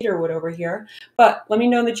Texas cedarwood over here, but let me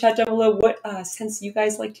know in the chat down below what scents you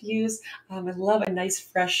guys like to use. I love a nice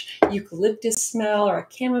fresh eucalyptus smell or a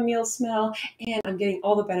chamomile smell, and I'm getting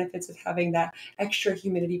all the benefits of having that extra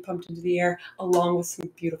humidity pumped into the air along with some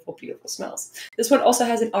beautiful, beautiful smells. This one also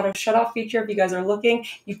has an auto shut off feature. If you guys are looking,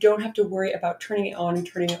 you don't have to worry about turning it on and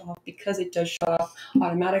turning it off because it does shut off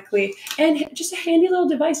automatically, and just a handy little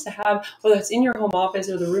device to have, whether it's in your home office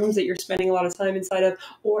or the rooms that you're spending a lot of time inside of,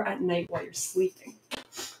 or at night while you're sleeping.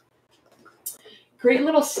 Great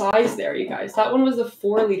little size there, you guys. That one was the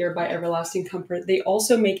 4-liter by Everlasting Comfort. They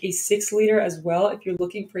also make a 6-liter as well if you're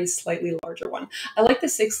looking for a slightly larger one. I like the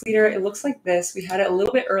 6-liter. It looks like this. We had it a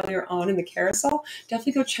little bit earlier on in the carousel.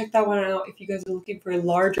 Definitely go check that one out if you guys are looking for a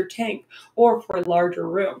larger tank or for a larger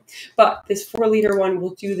room. But this 4-liter one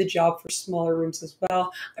will do the job for smaller rooms as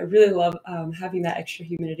well. I really love having that extra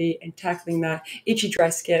humidity and tackling that itchy, dry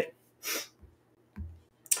skin.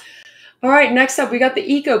 All right, next up, we got the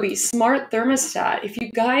Ecobee Smart Thermostat. If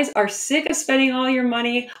you guys are sick of spending all your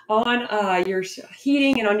money on your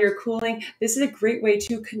heating and on your cooling, this is a great way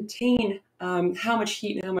to contain how much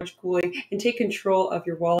heat and how much cooling and take control of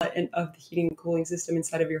your wallet and of the heating and cooling system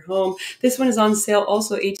inside of your home. This one is on sale,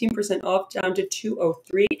 also 18% off, down to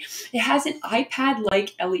 $203. It has an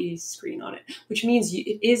iPad-like LED screen on it, which means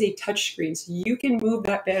it is a touch screen. So you can move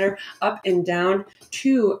that banner up and down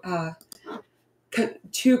to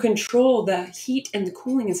control the heat and the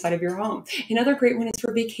cooling inside of your home. Another great one is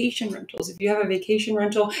for vacation rentals. If you have a vacation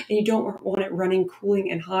rental and you don't want it running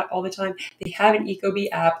cooling and hot all the time, they have an Ecobee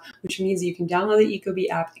app, which means you can download the Ecobee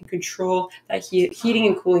app and control that heating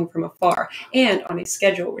and cooling from afar and on a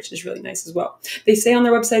schedule, which is really nice as well. They say on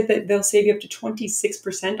their website that they'll save you up to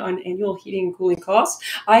 26% on annual heating and cooling costs.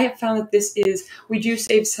 I have found that we do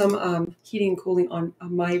save some heating and cooling on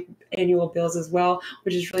my annual bills as well,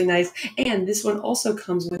 which is really nice. And this one also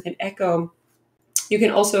comes with an Echo. You can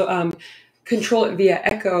also control it via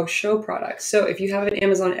Echo Show products. So if you have an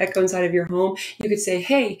Amazon Echo inside of your home, you could say,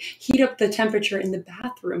 hey, heat up the temperature in the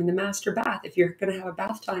bathroom, in the master bath, if you're going to have a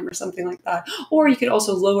bath time or something like that. Or you could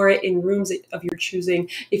also lower it in rooms of your choosing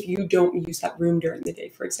if you don't use that room during the day,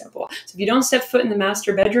 for example. So if you don't step foot in the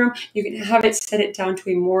master bedroom, you can have it set it down to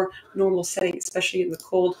a more normal setting, especially in the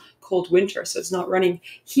cold winter, so it's not running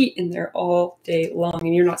heat in there all day long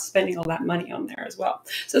and you're not spending all that money on there as well.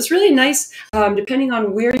 So it's really nice. Depending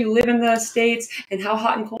on where you live in the States and how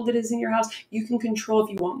hot and cold it is in your house, you can control if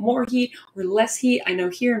you want more heat or less heat. I know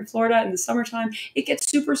here in Florida in the summertime it gets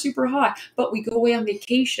super, super hot, but we go away on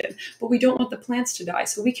vacation, but we don't want the plants to die,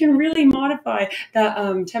 so we can really modify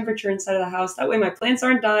the temperature inside of the house. That way my plants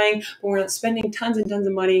aren't dying, but we're not spending tons and tons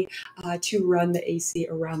of money to run the AC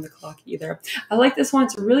around the clock either. I like this one.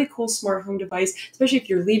 It's a really cool smart home device, especially if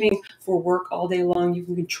you're leaving for work all day long. You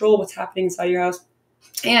can control what's happening inside your house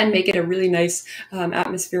and make it a really nice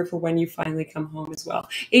atmosphere for when you finally come home as well.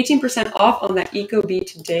 18% off on that Ecobee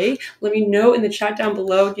today. Let me know in the chat down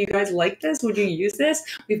below, do you guys like this? Would you use this?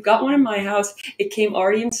 We've got one in my house. It came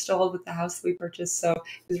already installed with the house that we purchased, so it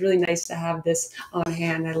was really nice to have this on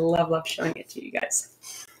hand. I love showing it to you guys.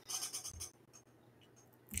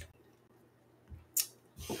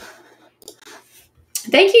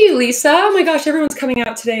 Thank you, Lisa. Oh my gosh, everyone's coming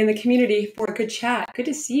out today in the community for a good chat. Good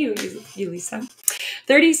to see you, Lisa.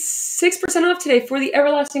 36% off today for the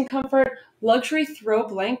Everlasting Comfort Luxury Throw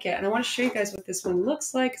Blanket. And I want to show you guys what this one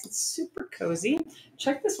looks like because it's super cozy.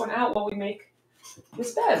 Check this one out while we make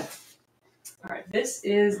this bed. All right, this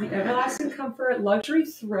is the Everlasting Comfort Luxury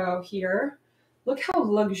Throw here. Look how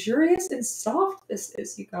luxurious and soft this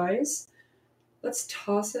is, you guys. Let's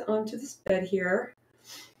toss it onto this bed here.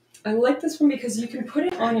 I like this one because you can put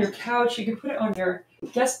it on your couch, you can put it on your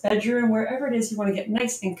guest bedroom, wherever it is you want to get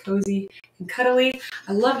nice and cozy and cuddly.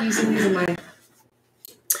 I love using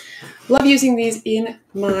these in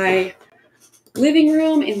my living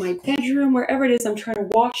room, in my bedroom, wherever it is I'm trying to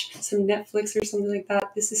watch some Netflix or something like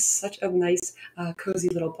that. This is such a nice, cozy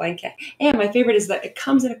little blanket. And my favorite is that it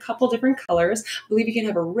comes in a couple different colors. I believe you can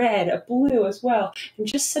have a red, a blue as well. And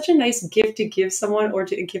just such a nice gift to give someone or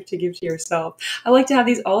a gift to give to yourself. I like to have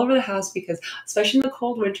these all over the house because, especially in the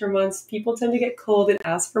cold winter months, people tend to get cold and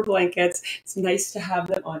ask for blankets. It's nice to have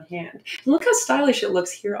them on hand. And look how stylish it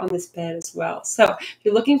looks here on this bed as well. So if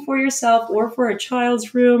you're looking for yourself or for a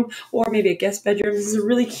child's room or maybe a guest bedroom, this is a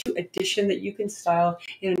really cute addition that you can style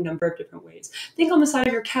in a number of different ways. Think on the side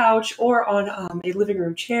of your couch or on a living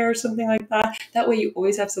room chair or something like that. That way you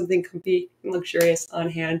always have something comfy and luxurious on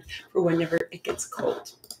hand for whenever it gets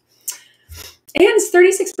cold. And it's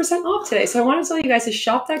 36% off today. So I want to tell you guys to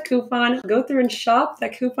shop that coupon. Go through and shop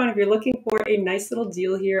that coupon if you're looking for a nice little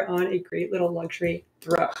deal here on a great little luxury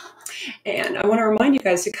throw. And I want to remind you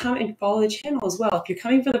guys to come and follow the channel as well. If you're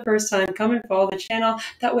coming for the first time, come and follow the channel.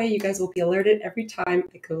 That way you guys will be alerted every time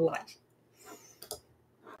I go live.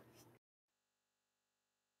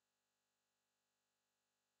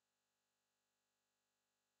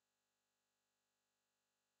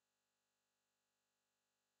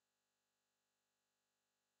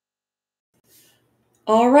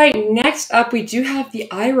 All right, next up, we do have the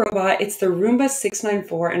iRobot. It's the Roomba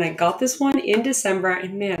 694, and I got this one in December,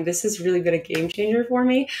 and man, this has really been a game changer for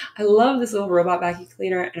me. I love this little robot vacuum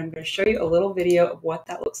cleaner, and I'm going to show you a little video of what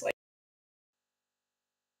that looks like.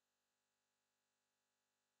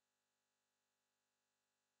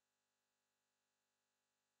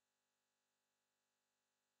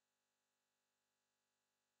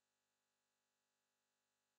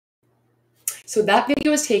 So that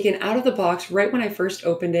video was taken out of the box right when I first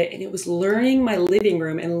opened it, and it was learning my living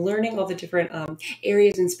room and learning all the different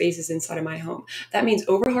areas and spaces inside of my home. That means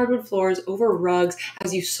over hardwood floors, over rugs.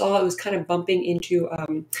 As you saw, it was kind of bumping into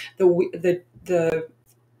the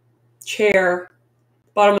chair,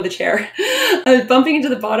 bottom of the chair. I was bumping into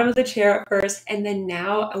the bottom of the chair at first, and then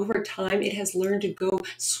now over time it has learned to go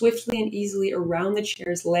swiftly and easily around the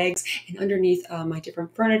chair's legs and underneath my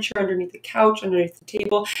different furniture, underneath the couch, underneath the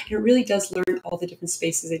table, and it really does learn all the different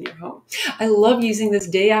spaces in your home. I love using this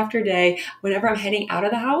day after day. Whenever I'm heading out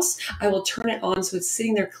of the house, I will turn it on so it's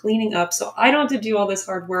sitting there cleaning up, so I don't have to do all this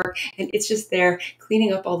hard work, and it's just there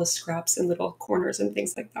cleaning up all the scraps and little corners and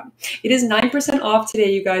things like that. It is 9% off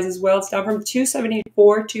today, you guys, as well. It's down from $274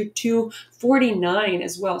 to $249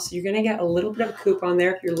 as well. So you're going to get a little bit of a coupon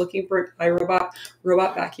there if you're looking for an iRobot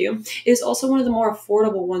robot vacuum. It is also one of the more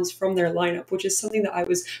affordable ones from their lineup, which is something that I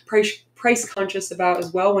was price conscious about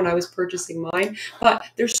as well when I was purchasing mine. But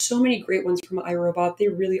there's so many great ones from iRobot. They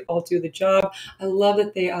really all do the job. I love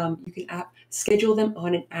that they you can schedule them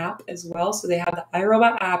on an app as well. So they have the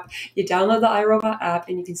iRobot app. You download the iRobot app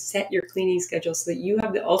and you can set your cleaning schedule so that you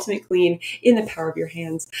have the ultimate clean in the power of your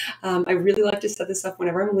hands. I really like to set this up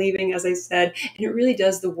whenever I'm leaving, as I said, and it really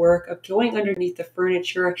does the work of going underneath the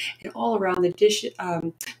furniture and all around the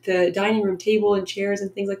the dining room table and chairs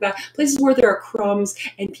and things like that. Places where there are crumbs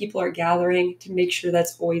and people are gathering to make sure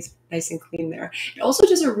that's always nice and clean there. It also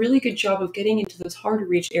does a really good job of getting into those hard to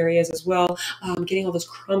reach areas as well, getting all those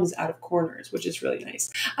crumbs out of corners, which is really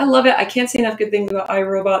nice. I love it. I can't say enough good things about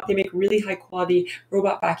iRobot. They make really high quality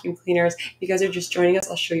robot vacuum cleaners. If you guys are just joining us,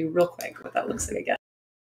 I'll show you real quick what that looks like again.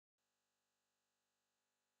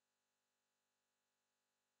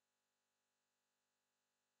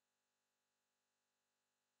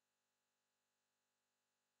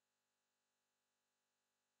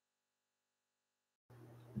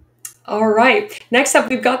 All right, next up,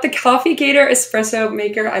 we've got the Coffee Gator Espresso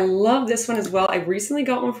Maker. I love this one as well. I recently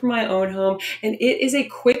got one for my own home, and it is a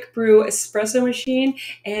quick brew espresso machine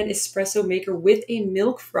and espresso maker with a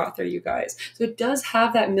milk frother, you guys. So it does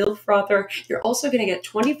have that milk frother. You're also going to get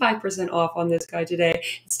 25% off on this guy today.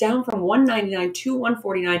 It's down from $199 to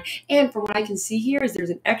 $149, and from what I can see here is there's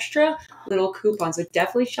an extra little coupon. So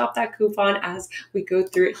definitely shop that coupon as we go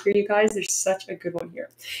through it here, you guys. There's such a good one here.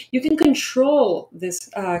 You can control this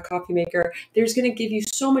coffee maker. There's going to give you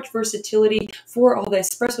so much versatility for all the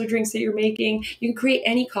espresso drinks that you're making. You can create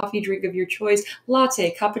any coffee drink of your choice: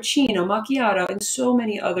 latte, cappuccino, macchiato, and so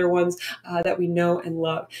many other ones that we know and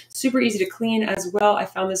love. Super easy to clean as well. I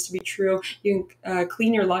found this to be true. You can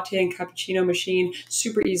clean your latte and cappuccino machine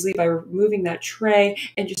super easily by removing that tray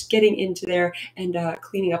and just getting into there and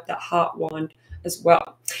cleaning up that hot wand as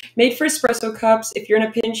well. Made for espresso cups. If you're in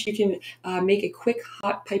a pinch, you can make a quick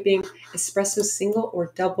hot piping espresso single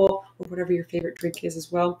or double or whatever your favorite drink is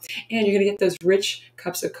as well. And you're going to get those rich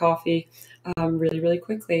cups of coffee really, really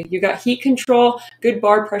quickly. You got heat control, good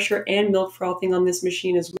bar pressure, and milk frothing on this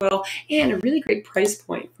machine as well, and a really great price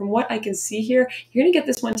point. From what I can see here, you're going to get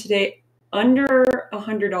this one today under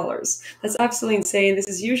 $100. That's absolutely insane. This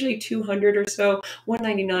is usually $200 or so,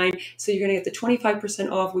 $199. So you're gonna get the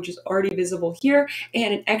 25% off, which is already visible here,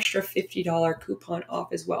 and an extra $50 coupon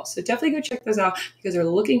off as well. So definitely go check those out because they're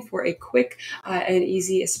looking for a quick and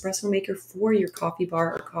easy espresso maker for your coffee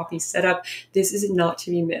bar or coffee setup. This is not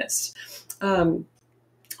to be missed.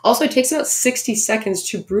 Also, it takes about 60 seconds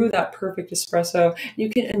to brew that perfect espresso. You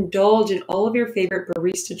can indulge in all of your favorite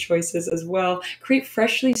barista choices as well. Create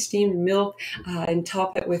freshly steamed milk and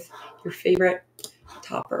top it with your favorite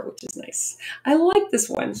topper, which is nice. I like this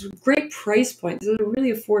one. It's a great price point. This is a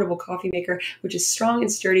really affordable coffee maker, which is strong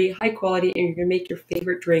and sturdy, high quality, and you're gonna make your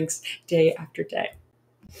favorite drinks day after day.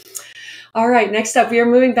 All right, next up, we are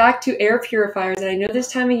moving back to air purifiers. And I know this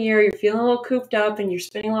time of year, you're feeling a little cooped up and you're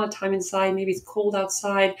spending a lot of time inside. Maybe it's cold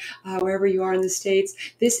outside, wherever you are in the States.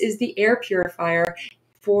 This is the air purifier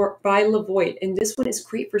by Levoit, and this one is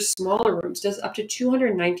great for smaller rooms. Does up to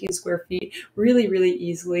 219 square feet really, really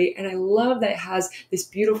easily. And I love that it has this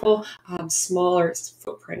beautiful smaller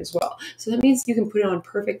footprint as well. So that means you can put it on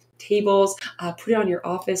perfect tables, put it on your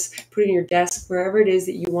office, put it in your desk, wherever it is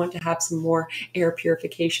that you want to have some more air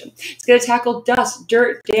purification. It's going to tackle dust,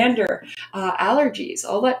 dirt, dander, allergies,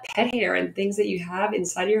 all that pet hair and things that you have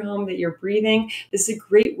inside of your home that you're breathing. This is a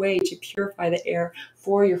great way to purify the air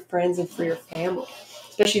for your friends and for your family,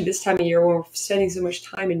 especially this time of year when we're spending so much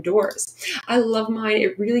time indoors. I love mine.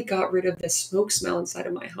 It really got rid of the smoke smell inside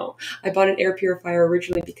of my home. I bought an air purifier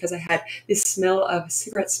originally because I had this smell of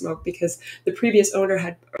cigarette smoke because the previous owner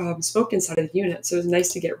had smoked inside of the unit. So it was nice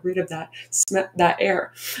to get rid of that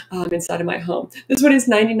air inside of my home. This one is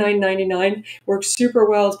 $99.99. Works super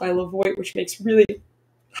well. It's by Levoit, which makes really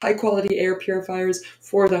high quality air purifiers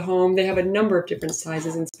for the home. They have a number of different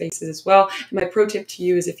sizes and spaces as well. And my pro tip to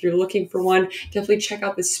you is if you're looking for one, definitely check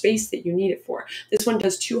out the space that you need it for. This one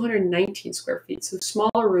does 219 square feet. So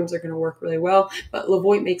smaller rooms are going to work really well, but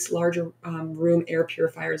Levoit makes larger room air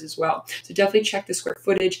purifiers as well. So definitely check the square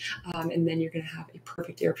footage and then you're going to have a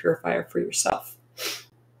perfect air purifier for yourself.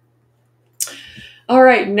 All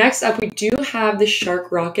right, next up, we do have the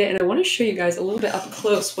Shark Rocket, and I want to show you guys a little bit up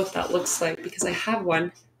close what that looks like because I have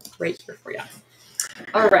one right here for you.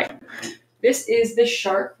 All right, this is the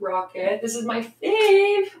Shark Rocket. This is my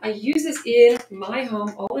fave. I use this in my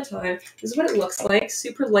home all the time. This is what it looks like,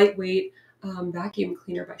 super lightweight vacuum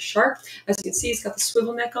cleaner by Shark. As you can see, it's got the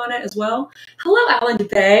swivel neck on it as well. Hello, Alan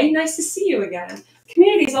DeBay. Nice to see you again.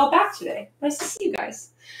 Community's all back today. Nice to see you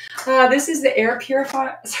guys. This is the air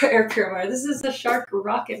purifier. This is the Shark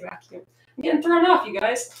Rocket vacuum. I'm getting thrown off, you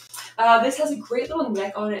guys. This has a great little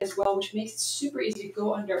neck on it as well, which makes it super easy to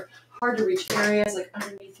go under hard to reach areas, like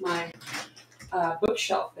underneath my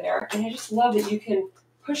bookshelf there. And I just love that you can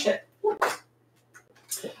push it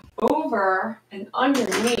over and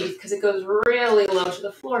underneath because it goes really low to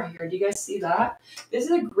the floor here. Do you guys see that? This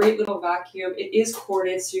is a great little vacuum. It is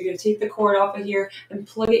corded, so you're going to take the cord off of here and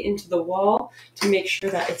plug it into the wall to make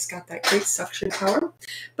sure that it's got that great suction power.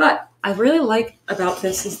 But I really like about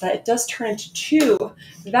this is that it does turn into two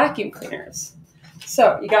vacuum cleaners.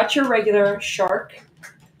 So you got your regular Shark,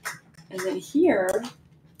 and then here,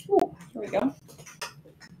 oh, here we go.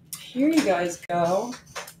 Here you guys go.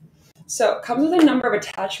 So it comes with a number of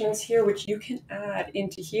attachments here, which you can add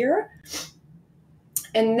into here.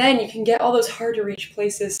 And then you can get all those hard to reach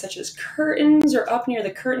places such as curtains or up near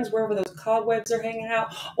the curtains, wherever those cobwebs are hanging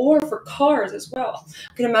out, or for cars as well.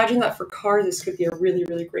 I can imagine that for cars, this could be a really,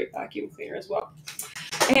 really great vacuum cleaner as well.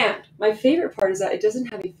 And my favorite part is that it doesn't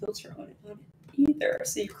have a filter on it either.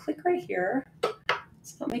 So you click right here,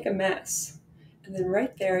 let's not make a mess. And then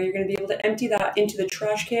right there, you're gonna be able to empty that into the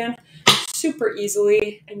trash can super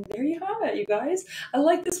easily, and there you have it, you guys. I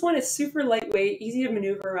like this one. It's super lightweight, easy to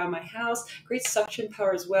maneuver around my house, great suction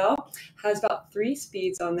power as well. Has about 3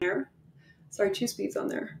 speeds on there. Sorry, 2 speeds on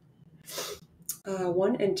there.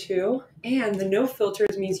 1 and 2, and the no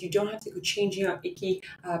filters means you don't have to go changing out icky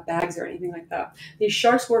bags or anything like that. These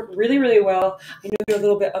Sharks work really, really well. I know they're a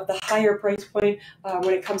little bit of the higher price point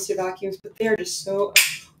when it comes to vacuums, but they're just so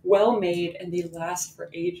well made and they last for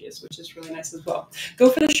ages, which is really nice as well. Go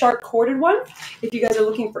for the Shark corded one if you guys are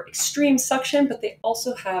looking for extreme suction, but they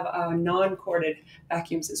also have non-corded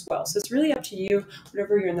vacuums as well. So it's really up to you,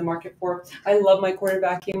 whatever you're in the market for. I love my corded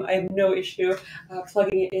vacuum. I have no issue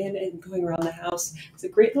plugging it in and going around the house. It's a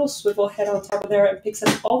great little swivel head on top of there and picks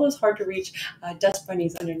up all those hard to reach dust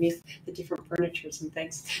bunnies underneath the different furnitures and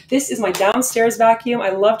things. This is my downstairs vacuum. I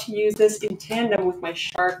love to use this in tandem with my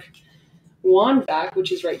Shark wand vac,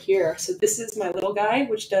 which is right here. So this is my little guy,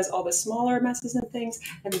 which does all the smaller messes and things.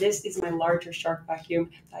 And this is my larger shark vacuum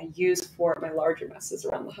that I use for my larger messes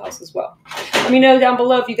around the house as well. Let me know down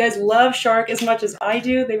below if you guys love Shark as much as I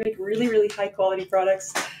do. They make really, really high quality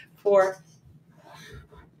products for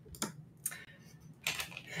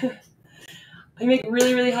I make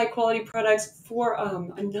really, really high quality products for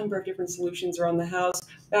a number of different solutions around the house,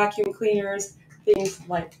 vacuum cleaners, things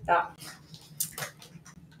like that.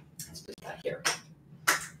 Let's put that here.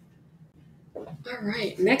 All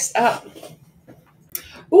right, next up.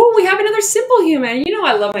 Oh, we have another Simple Human. You know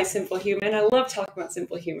I love my Simple Human. I love talking about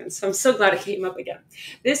Simple Humans, so I'm so glad it came up again.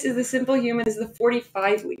 This is the Simple Human. This is the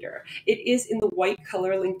 45 liter. It is in the white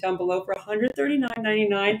color, linked down below for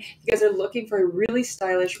 $139.99. If you guys are looking for a really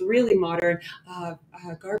stylish, really modern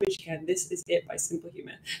garbage can, this is it by Simple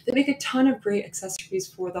Human. They make a ton of great accessories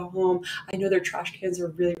for the home. I know their trash cans are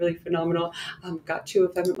really, really phenomenal. Got 2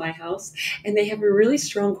 of them at my house, and they have a really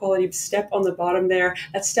strong quality step on the bottom there.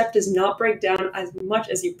 That step does not break down as much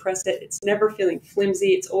as you press it. It's never feeling flimsy.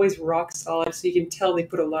 It's always rock solid, so you can tell they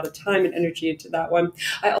put a lot of time and energy into that one.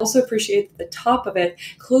 I also appreciate that the top of it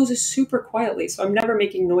closes super quietly, so I'm never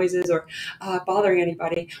making noises or bothering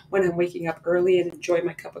anybody when I'm waking up early and enjoying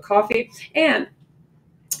my cup of coffee. And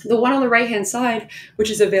the one on the right-hand side,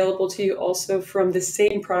 which is available to you also from the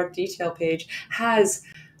same product detail page, has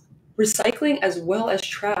recycling as well as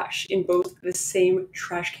trash in both the same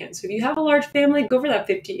trash can. So if you have a large family, go for that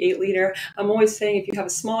 58 liter. I'm always saying if you have a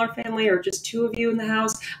smaller family or just 2 of you in the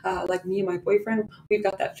house, like me and my boyfriend, we've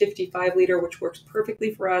got that 55 liter, which works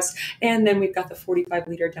perfectly for us. And then we've got the 45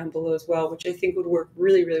 liter down below as well, which I think would work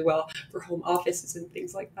really, really well for home offices and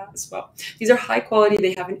things like that as well. These are high quality.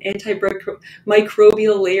 They have an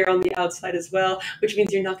antimicrobial layer on the outside as well, which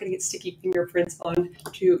means you're not going to get sticky fingerprints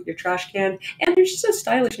onto your trash can. And they're just so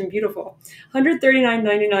stylish and beautiful.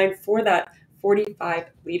 $139.99 for that 45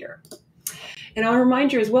 liter. And I'll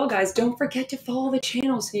remind you as well, guys, don't forget to follow the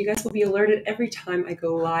channel so you guys will be alerted every time I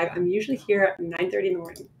go live. I'm usually here at 9:30 in the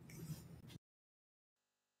morning.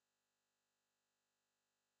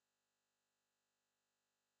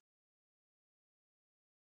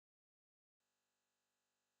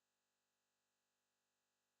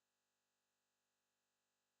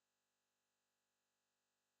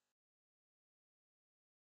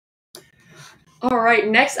 All right,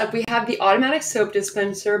 next up we have the automatic soap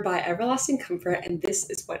dispenser by Everlasting Comfort, and this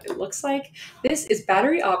is what it looks like. This is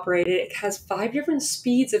battery operated. It has 5 different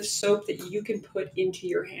speeds of soap that you can put into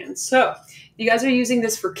your hands. So if you guys are using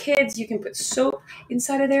this for kids, you can put soap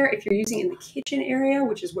inside of there. If you're using it in the kitchen area,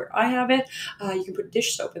 which is where I have it, you can put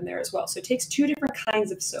dish soap in there as well. So it takes 2 different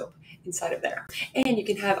kinds of soap inside of there. And you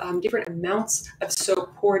can have different amounts of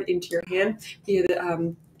soap poured into your hand via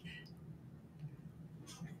the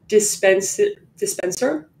dispenser.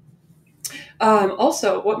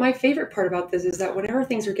 Also, what my favorite part about this is that whenever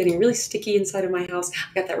things are getting really sticky inside of my house,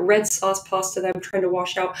 I got that red sauce pasta that I'm trying to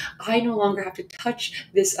wash out, I no longer have to touch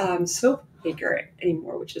this soap maker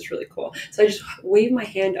anymore, which is really cool. So I just wave my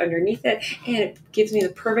hand underneath it and it gives me the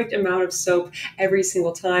perfect amount of soap every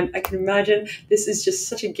single time. I can imagine this is just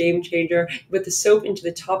such a game changer. Put the soap into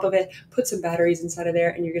the top of it, put some batteries inside of there,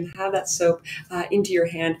 and you're going to have that soap into your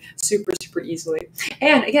hand super, super easily.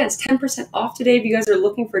 And again, it's 10% off today. If you guys are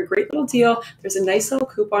looking for a great little deal, there's a nice little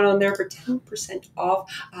coupon on there for 10%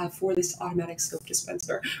 off for this automatic soap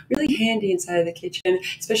dispenser. Really handy inside of the kitchen,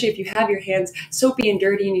 especially if you have your hands soapy and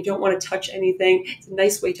dirty and you don't want to touch anything. It's a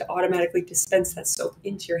nice way to automatically dispense that soap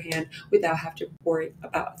into your hand without having to worry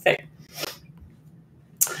about a thing.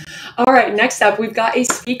 All right, next up, we've got a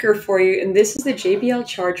speaker for you, and this is the JBL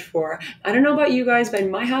Charge 4. I don't know about you guys, but in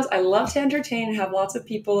my house, I love to entertain and have lots of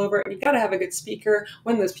people over. You got to have a good speaker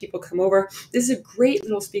when those people come over. This is a great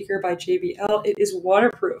little speaker by JBL. It is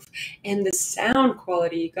waterproof, and the sound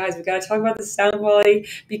quality, you guys, we got to talk about the sound quality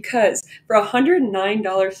because for a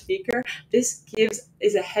 $109 speaker, this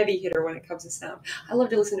is a heavy hitter when it comes to sound. I love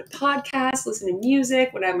to listen to podcasts, listen to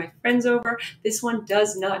music when I have my friends over. This one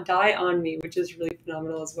does not die on me, which is really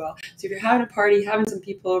phenomenal as well. So if you're having a party, having some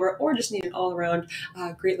people over, or just need an all-around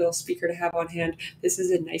great little speaker to have on hand, this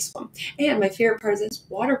is a nice one. And my favorite part is it's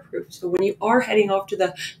waterproof. So when you are heading off to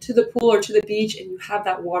the pool or to the beach and you have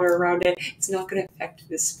that water around it, it's not going to affect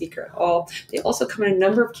this speaker at all. They also come in a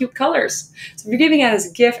number of cute colors. So if you're giving it as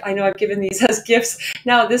a gift, I know I've given these as gifts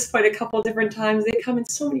now at this point a couple different times. They come come in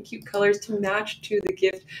so many cute colors to match to the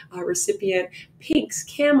gift recipient. Pinks,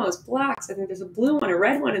 camos, blacks. I think there's a blue one, a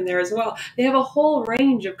red one in there as well. They have a whole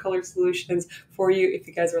range of color solutions for you if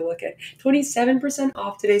you guys are looking. 27%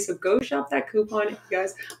 off today, so go shop that coupon if you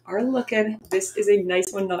guys are looking. This is a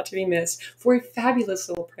nice one not to be missed for a fabulous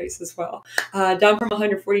little price as well. Down from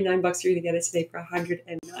 $149, you're going to get it today for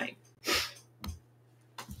 $109.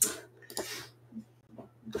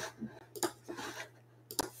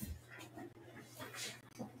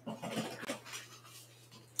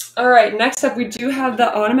 All right, next up, we do have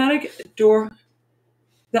the automatic door,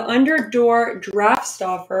 the under door draft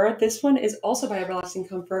stopper. This one is also by Everlasting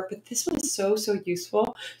Comfort, but this one is so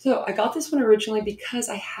useful. So I got this one originally because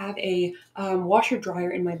I have a washer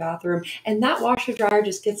dryer in my bathroom, and that washer dryer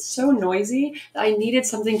just gets so noisy that I needed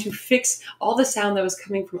something to fix all the sound that was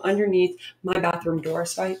coming from underneath my bathroom door.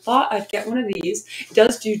 So I thought I'd get one of these. It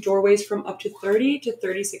does do doorways from up to 30 to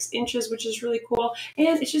 36 inches, which is really cool,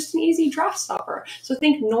 and it's just an easy draft stopper. So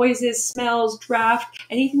think noises, smells, draft,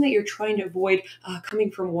 anything that you're trying to avoid coming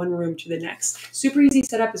from one room to the next. Super easy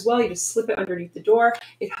setup as well. You just slip it underneath the door.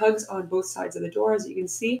 It hugs on both sides of the door, as you can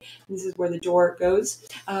see. And this is where the door goes,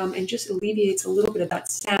 and just alleviates a little bit of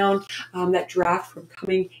that sound, that draft from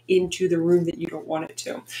coming into the room that you don't want it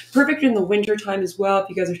to. Perfect in the winter time as well. If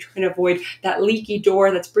you guys are trying to avoid that leaky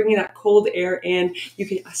door that's bringing that cold air in, you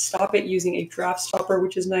can stop it using a draft stopper,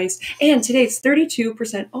 which is nice. And today it's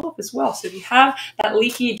 32% off as well. So if you have that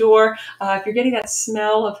leaky door, if you're getting that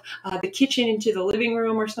smell of the kitchen into the living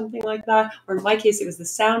room or something like that, or in my case, it was the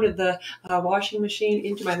sound of the washing machine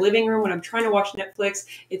into my living room when I'm trying to watch Netflix,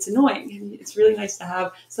 it's annoying. And it's really nice to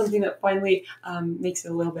have something that finally makes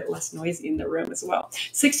it a little bit less noisy in the room as well.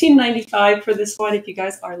 $16.95 for this one if you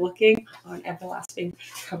guys are looking on Everlasting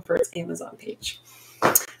Comfort's Amazon page.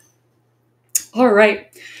 All right.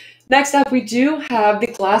 Next up, we do have the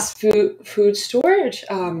glass food storage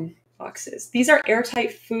boxes. These are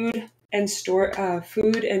airtight food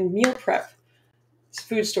and meal prep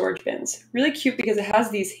food storage bins. Really cute because it has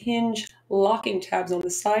these hinge locking tabs on the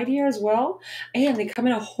side here as well, and they come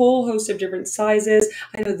in a whole host of different sizes.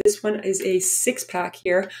 I know this one is a 6-pack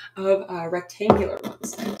here of rectangular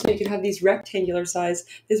ones, so you can have these rectangular size.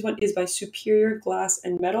 This one is by Superior Glass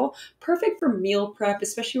and Metal, perfect for meal prep,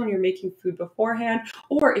 especially when you're making food beforehand,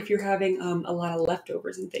 or if you're having a lot of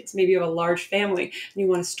leftovers and things. Maybe you have a large family and you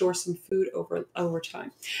want to store some food over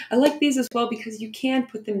time. I like these as well because you can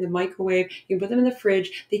put them in the microwave, you can put them in the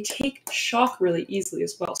fridge. They take shock really easily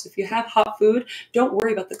as well. So if you have hot food, don't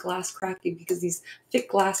worry about the glass cracking because these thick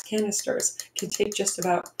glass canisters can take just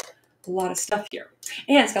about a lot of stuff here.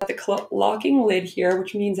 And it's got the locking lid here,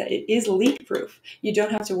 which means that it is leak proof. You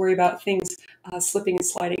don't have to worry about things slipping and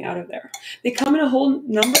sliding out of there. They come in a whole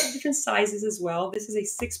number of different sizes as well. This is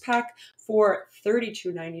a 6-pack for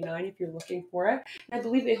 $32.99 if you're looking for it. And I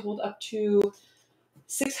believe they hold up to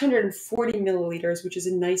 640 milliliters, which is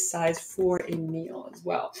a nice size for a meal as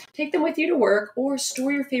well. Take them with you to work or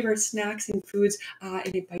store your favorite snacks and foods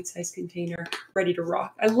in a bite-sized container ready to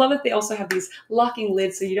rock. I love it. They also have these locking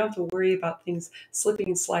lids so you don't have to worry about things slipping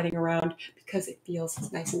and sliding around because it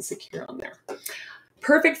feels nice and secure on there.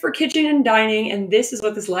 Perfect for kitchen and dining, and this is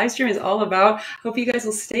what this live stream is all about. Hope you guys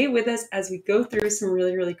will stay with us as we go through some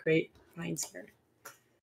really great finds here.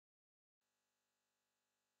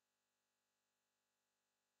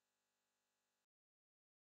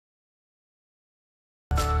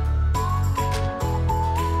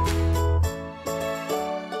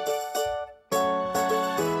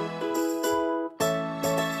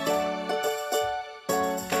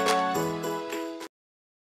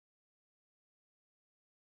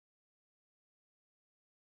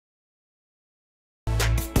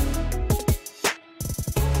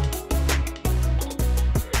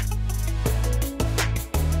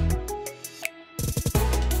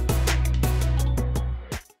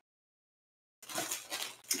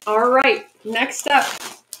 All right, next up,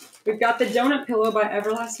 we've got the donut pillow by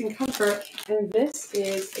Everlasting Comfort, and this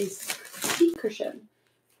is a seat cushion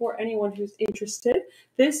for anyone who's interested.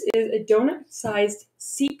 This is a donut-sized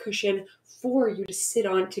seat cushion for you to sit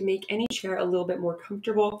on to make any chair a little bit more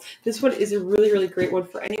comfortable. This one is a really great one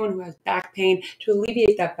for anyone who has back pain, to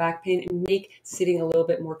alleviate that back pain and make sitting a little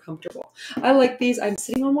bit more comfortable. I like these. I'm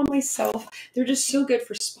sitting on one myself. They're just so good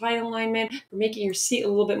for spine alignment, for making your seat a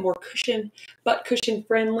little bit more butt cushion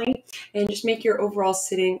friendly, and just make your overall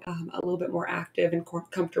sitting a little bit more active and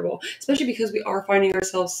comfortable, especially because we are finding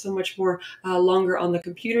ourselves so much more longer on the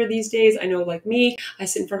computer these days. I know, like me, I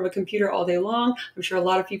sit in front of a computer all day long. I'm sure a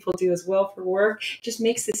lot of people do as well well for work. It just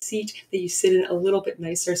makes the seat that you sit in a little bit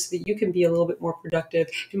nicer so that you can be a little bit more productive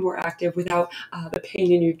and more active without the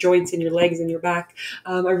pain in your joints and your legs and your back.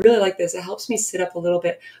 I really like this. It helps me sit up a little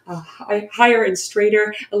bit higher and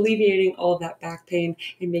straighter, alleviating all of that back pain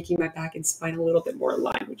and making my back and spine a little bit more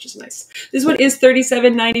aligned, which is nice. This one is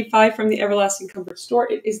 $37.95 from the Everlasting Comfort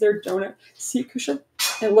store. It is their donut seat cushion.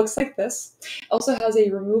 It looks like this. It also has a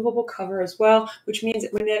removable cover as well, which means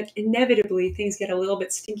that when inevitably things get a little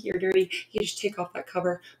bit stinky or dirty, you just take off that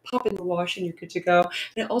cover, pop in the wash, and you're good to go.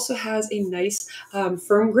 And it also has a nice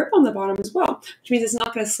firm grip on the bottom as well, which means it's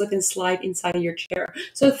not going to slip and slide inside of your chair.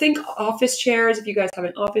 So think office chairs. If you guys have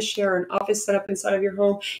an office chair or an office setup inside of your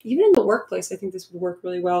home, even in the workplace, I think this would work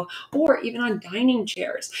really well, or even on dining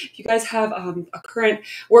chairs. If you guys have a current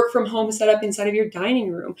work from home setup inside of your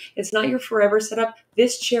dining room, it's not your forever setup.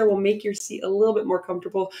 This chair will make your seat a little bit more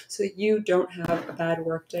comfortable so that you don't have a bad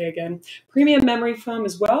work day again. Premium memory foam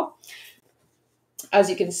as well. As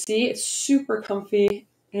you can see, it's super comfy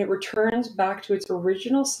and it returns back to its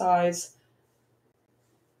original size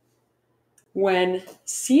when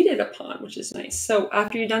seated upon, which is nice. So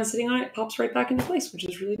after you're done sitting on it, it pops right back into place, which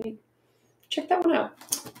is really neat. Check that one out.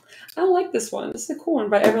 I like this one. This is a cool one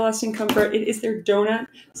by Everlasting Comfort. It is their donut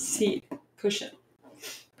seat cushion.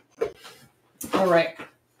 All right.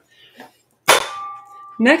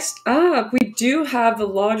 Next up, we do have the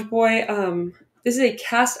Lodge Boy. This is a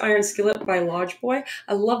cast iron skillet by Lodge Boy.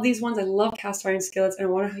 I love these ones. I love cast iron skillets, and I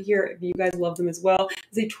want to hear if you guys love them as well.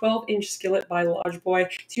 It's a 12-inch skillet by Lodge Boy.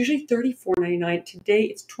 It's usually $34.99. Today,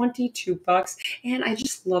 it's $22, and I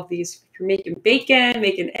just love these. If you're making bacon,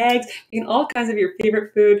 making eggs, making all kinds of your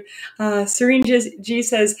favorite food. Serene G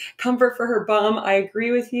says, comfort for her bum. I agree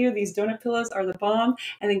with you. These donut pillows are the bomb,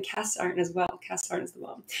 and then cast iron as well. Cast iron is the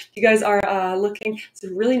bomb. If you guys are looking, it's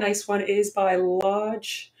a really nice one. It is by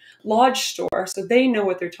Lodge store, so they know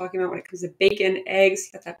what they're talking about when it comes to bacon, eggs.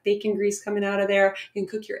 You got that bacon grease coming out of there. You can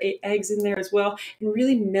cook your eggs in there as well and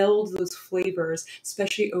really meld those flavors,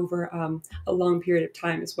 especially over a long period of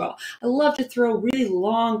time as well. I love to throw really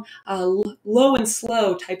long, low and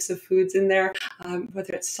slow types of foods in there,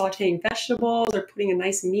 whether it's sauteing vegetables or putting a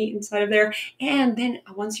nice meat inside of there. And then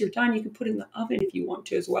once you're done, you can put it in the oven if you want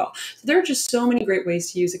to as well. So there are just so many great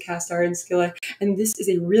ways to use a cast iron skillet, and this is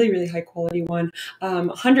a really, really high quality one.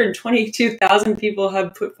 122,000 people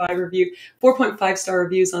have put 4.5 star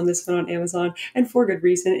reviews on this one on Amazon, and for good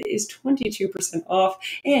reason. It is 22% off,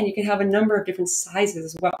 and you can have a number of different sizes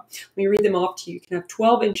as well. Let me read them off to you. You can have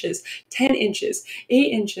 12 inches, 10 inches,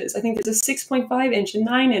 8 inches. I think there's a 6.5 inch, a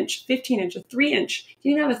 9 inch, 15 inch, a 3 inch.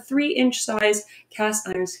 You can have a 3-inch size cast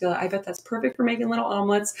iron skillet. I bet that's perfect for making little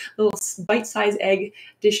omelets, little bite-sized egg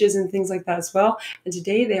dishes, and things like that as well. And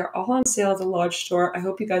today they are all on sale at the Lodge store. I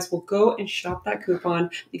hope you guys will go and shop that coupon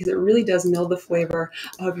because it really does meld the flavor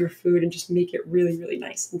of your food and just make it really, really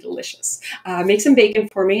nice and delicious. Make some bacon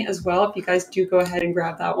for me as well if you guys do go ahead and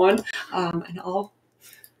grab that one. And I'll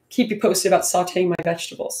keep you posted about sauteing my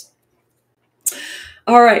vegetables.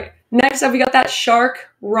 All right. Next up, we got that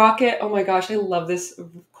Shark Rocket. Oh my gosh, I love this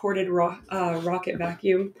corded rocket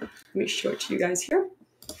vacuum. Let me show it to you guys here.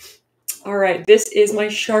 All right, this is my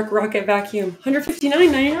Shark Rocket vacuum.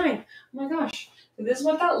 $159.99. Oh my gosh. This is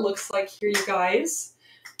what that looks like here, you guys.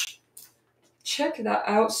 Check that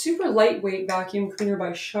out. Super lightweight vacuum cleaner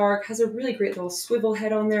by Shark. Has a really great little swivel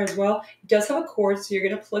head on there as well. It does have a cord, so you're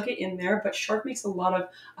going to plug it in there, but Shark makes a lot of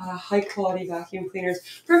high quality vacuum cleaners.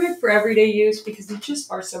 Perfect for everyday use because they just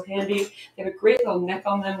are so handy. They have a great little neck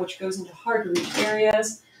on them, which goes into hard to reach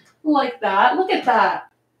areas. Like that. Look at that.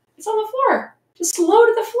 It's on the floor. Just low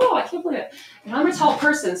to the floor. I can't believe it. And I'm a tall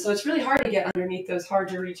person, so it's really hard to get underneath those hard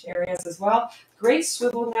to reach areas as well. Great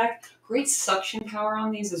swivel neck, great suction power on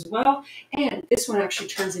these as well. And this one actually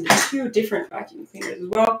turns into 2 different vacuum cleaners as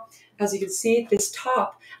well. As you can see, this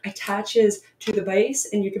top attaches to the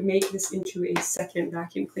base, and you can make this into a second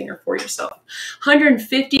vacuum cleaner for yourself.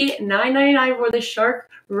 $159.99 for the Shark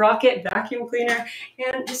Rocket vacuum cleaner,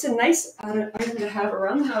 and just a nice item to have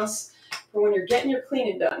around the house for when you're getting your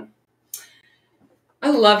cleaning done. I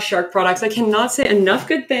love Shark products. I cannot say enough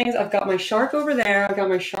good things. I've got my Shark over there. I've got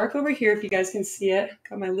my Shark over here, if you guys can see it.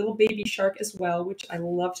 Got my little baby Shark as well, which I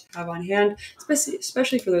love to have on hand,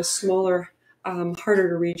 especially for those smaller, harder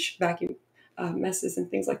to reach vacuum messes and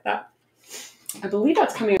things like that. I believe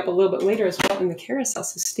that's coming up a little bit later as well in the carousel,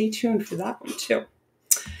 so stay tuned for that one too.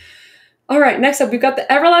 All right, next up, we've got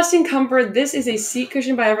the Everlasting Comfort. This is a seat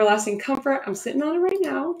cushion by Everlasting Comfort. I'm sitting on it right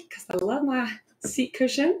now because I love my seat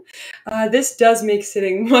cushion. This does make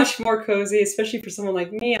sitting much more cozy, especially for someone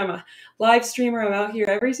like me. I'm a live streamer. I'm out here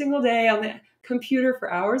every single day on the computer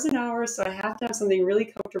for hours and hours, so I have to have something really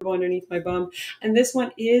comfortable underneath my bum. And this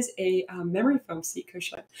one is a memory foam seat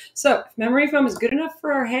cushion. So if memory foam is good enough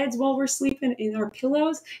for our heads while we're sleeping in our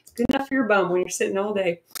pillows, it's good enough for your bum when you're sitting all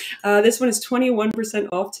day. This one is 21%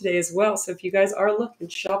 off today as well. So if you guys are looking,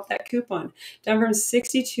 shop that coupon. Down from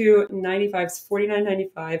 $62.95, it's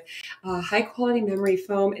 $49.95. High quality memory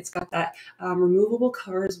foam. It's got that removable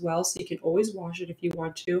cover as well, so you can always wash it if you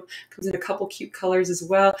want to. Comes in a couple cute colors as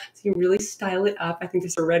well, so you can really style it up. I think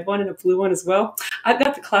there's a red one and a blue one as well. I've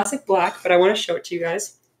got the classic black, but I want to show it to you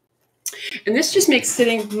guys. And this just makes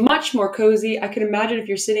sitting much more cozy. I can imagine if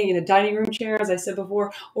you're sitting in a dining room chair, as I said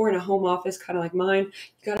before, or in a home office, kind of like mine,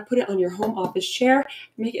 you got to put it on your home office chair and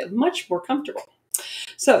make it much more comfortable.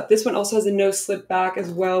 So this one also has a no slip back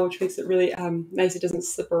as well, which makes it really nice. It doesn't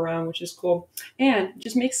slip around, which is cool. And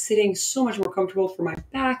just makes sitting so much more comfortable for my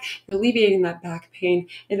back, alleviating that back pain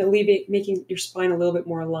and making your spine a little bit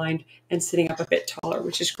more aligned and sitting up a bit taller,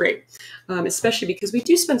 which is great, especially because we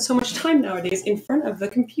do spend so much time nowadays in front of the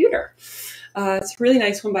computer. It's a really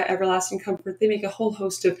nice one by Everlasting Comfort. They make a whole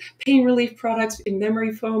host of pain relief products in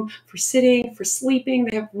memory foam for sitting, for sleeping.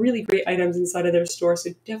 They have really great items inside of their store, so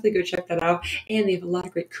definitely go check that out. And they have a lot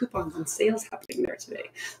of great coupons and sales happening there today.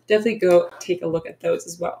 Definitely go take a look at those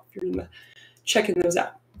as well if you're checking those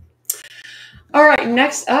out. All right,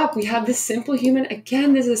 next up, we have the Simple Human.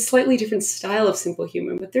 Again, this is a slightly different style of Simple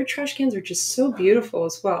Human, but their trash cans are just so beautiful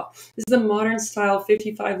as well. This is the modern style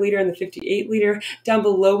 55 liter and the 58 liter. Down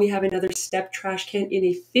below, we have another step trash can in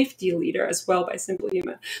a 50 liter as well by Simple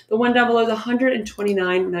Human. The one down below is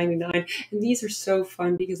 $129.99, and these are so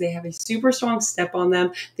fun because they have a super strong step on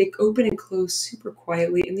them. They open and close super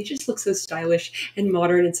quietly, and they just look so stylish and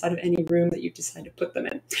modern inside of any room that you decide to put them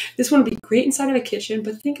in. This one would be great inside of a kitchen,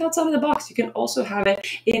 but think outside of the box. You can also have it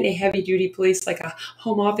in a heavy duty place like a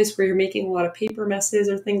home office where you're making a lot of paper messes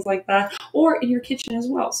or things like that, or in your kitchen as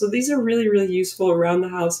well. So these are really, really useful around the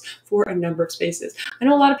house for a number of spaces. I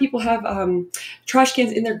know a lot of people have trash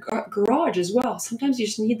cans in their garage as well. Sometimes you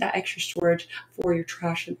just need that extra storage for your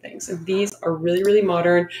trash and things. And these are really, really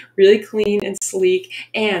modern, really clean and sleek,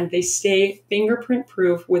 and they stay fingerprint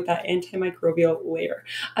proof with that antimicrobial layer.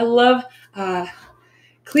 I love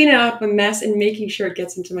cleaning up a mess and making sure it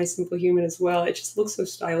gets into my Simple Human as well. It just looks so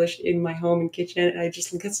stylish in my home and kitchen, and I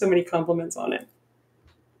just get so many compliments on it.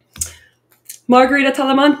 Margarita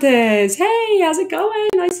Talamantes. Hey, how's it going?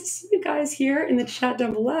 Nice to see you guys here in the chat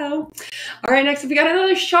down below. All right, next up we got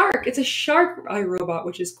another shark. It's a shark robot,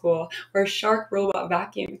 which is cool, or a shark robot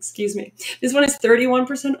vacuum, excuse me. This one is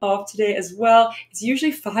 31% off today as well. It's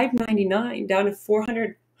usually $5.99 down to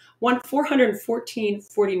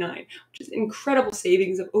 $414.49, which is incredible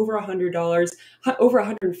savings of over $100, over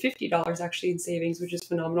 $150 actually in savings, which is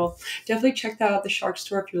phenomenal. Definitely check that out, the Shark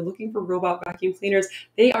store, if you're looking for robot vacuum cleaners.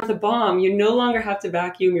 They are the bomb. You no longer have to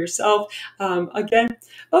vacuum yourself. Again,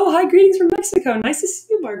 oh, hi, greetings from Mexico. Nice to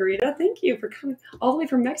see you, Margarita. Thank you for coming all the way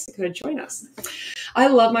from Mexico to join us. I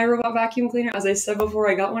love my robot vacuum cleaner. As I said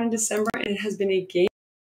before, I got one in December, and it has been a game.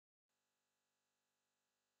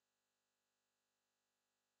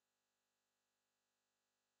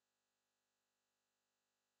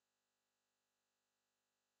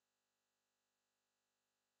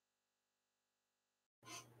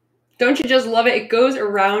 Don't you just love it? It goes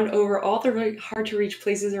around over all the really hard to reach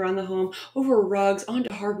places around the home, over rugs,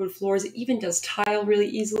 onto hardwood floors. It even does tile really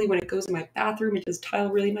easily. When it goes in my bathroom, it does tile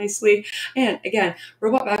really nicely. And again,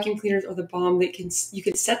 robot vacuum cleaners are the bomb. You can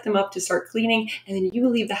set them up to start cleaning, and then you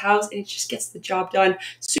leave the house and it just gets the job done.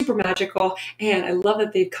 Super magical. And I love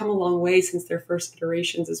that they've come a long way since their first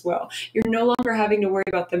iterations as well. You're no longer having to worry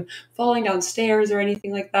about them falling downstairs or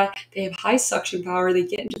anything like that. They have high suction power. They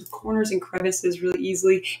get into the corners and crevices really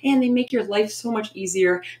easily, and they make your life so much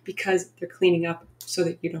easier because they're cleaning up so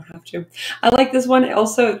that you don't have to. I like this one. It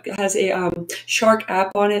also has a Shark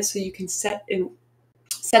app on it, so you can set the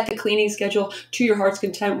cleaning schedule to your heart's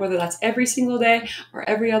content, whether that's every single day or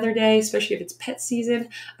every other day, especially if it's pet season,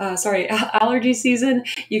 allergy season.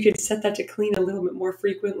 You can set that to clean a little bit more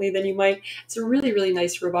frequently than you might. It's a really, really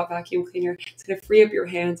nice robot vacuum cleaner. It's going to free up your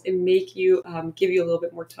hands and make you, give you a little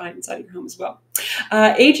bit more time inside of your home as well.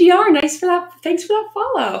 AGR, nice for that. Thanks for that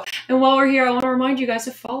follow. And while we're here, I want to remind you guys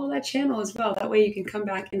to follow that channel as well. That way you can come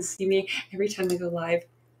back and see me every time I go live.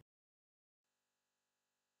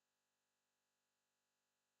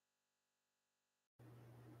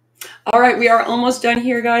 All right, we are almost done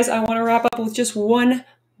here, guys. I want to wrap up with just one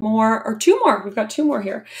more, or two more. We've got two more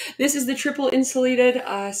here. This is the triple insulated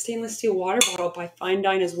stainless steel water bottle by Fine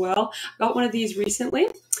Dine as well. Got one of these recently.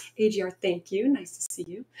 AGR, thank you. Nice to see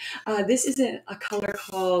you. This is a color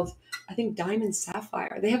called I think diamond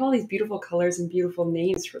sapphire. They have all these beautiful colors and beautiful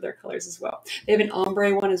names for their colors as well. They have an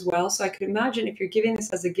ombre one as well. So I could imagine if you're giving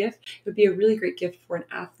this as a gift, it would be a really great gift for an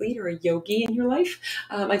athlete or a yogi in your life.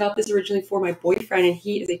 I got this originally for my boyfriend, and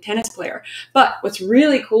he is a tennis player. But what's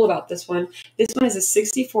really cool about this one is a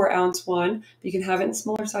 64-ounce one. You can have it in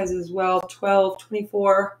smaller sizes as well, 12,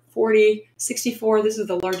 24, 40, 64. This is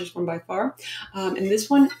the largest one by far. And this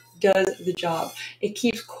one does the job. It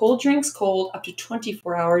keeps cold drinks cold up to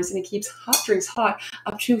 24 hours, and it keeps hot drinks hot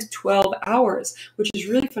up to 12 hours, which is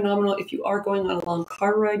really phenomenal if you are going on a long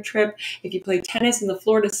car ride trip. If you play tennis in the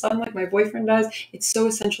Florida sun like my boyfriend does, it's so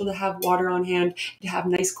essential to have water on hand. To have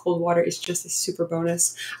nice cold water is just a super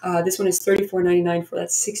bonus. This one is $34.99 for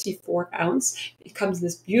that 64 ounce. It comes in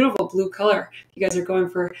this beautiful blue color. If you guys are going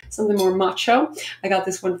for something more macho, I got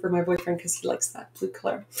this one for my boyfriend because he likes that blue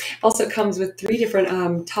color. Also comes with 3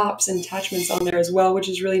 different tops and attachments on there as well, which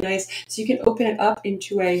is really nice. So you can open it up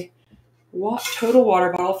into a total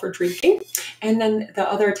water bottle for drinking, and then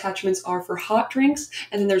the other attachments are for hot drinks,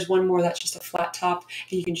 and then there's one more that's just a flat top,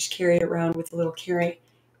 and you can just carry it around with a little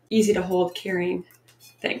easy to hold carrying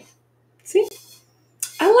thing. See?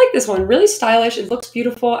 I like this one. Really stylish. It looks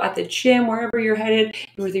beautiful at the gym, wherever you're headed,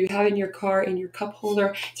 and whether you have it in your car, in your cup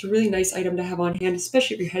holder. It's a really nice item to have on hand,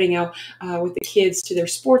 especially if you're heading out with the kids to their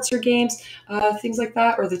sports or games, things like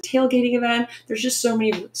that, or the tailgating event. There's just so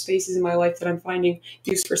many spaces in my life that I'm finding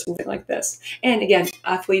use for something like this. And again,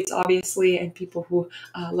 athletes, obviously, and people who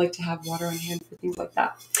like to have water on hand for things like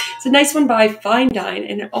that. It's a nice one by Fine Dine,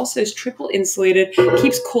 and it also is triple insulated.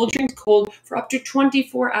 Keeps cold drinks cold for up to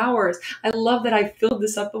 24 hours. I love that I filled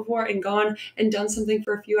this up before and gone and done something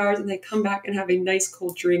for a few hours, and they come back and have a nice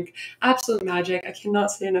cold drink. Absolute magic. I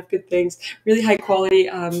cannot say enough good things. Really high quality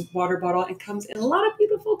water bottle, and comes in a lot of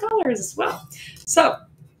beautiful colors as well. So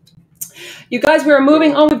you guys, we are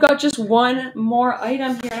moving on. We've got just one more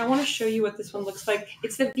item here, and I want to show you what this one looks like.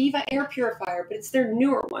 It's the Viva air purifier, but it's their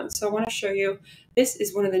newer one. So I want to show you. This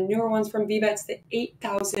is one of the newer ones from Viva. It's the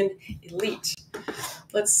 8000 Elite.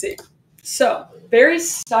 Let's see. So very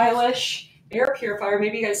stylish air purifier.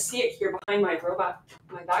 Maybe you guys see it here behind my robot,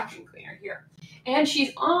 my vacuum cleaner here. And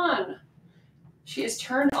she's on. She is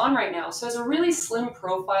turned on right now. So it's a really slim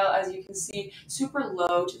profile, as you can see, super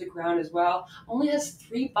low to the ground as well. Only has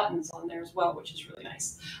 3 buttons on there as well, which is really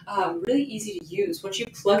nice. Really easy to use. Once you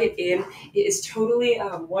plug it in, it is totally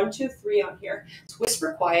 1, 2, 3 on here. It's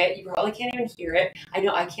whisper quiet. You probably can't even hear it. I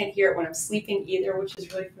know I can't hear it when I'm sleeping either, which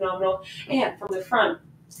is really phenomenal. And from the front,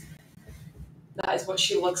 that is what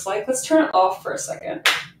she looks like. Let's turn it off for a second.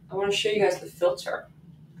 I want to show you guys the filter.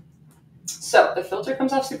 So the filter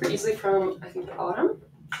comes off super easily from, I think, the bottom.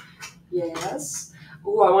 Yes.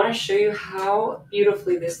 Ooh, I want to show you how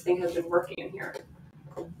beautifully this thing has been working in here.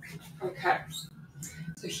 Okay.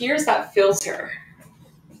 So here's that filter.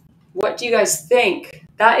 What do you guys think?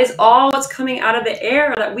 That is all what's coming out of the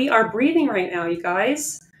air that we are breathing right now, you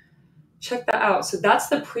guys. Check that out. So that's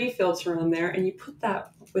the pre-filter on there, and you put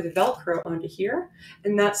that with Velcro onto here,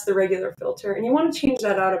 and that's the regular filter. And you want to change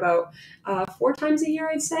that out about 4 times a year,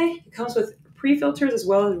 I'd say. It comes with pre-filters as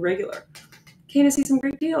well as regular. Came to see some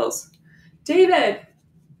great deals. David,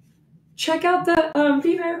 check out the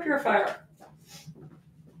Viva air purifier.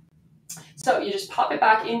 So you just pop it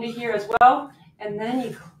back into here as well, and then you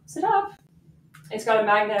close it up. It's got a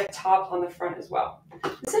magnetic top on the front as well.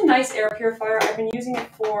 It's a nice air purifier. I've been using it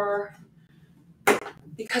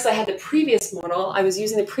because I had the previous model. I was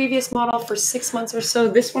using the previous model for 6 months or so.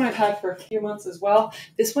 This one I've had for a few months as well.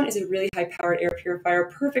 This one is a really high-powered air purifier,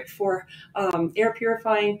 perfect for air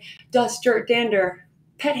purifying dust, dirt, dander,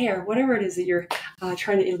 pet hair, whatever it is that you're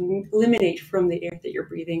trying to eliminate from the air that you're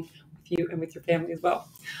breathing with you and with your family as well.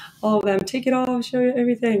 All of them. Take it off, show you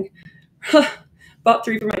everything. Bought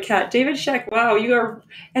 3 for my cat. David Sheck, wow, you are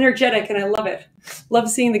energetic, and I love it.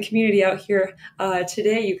 Love seeing the community out here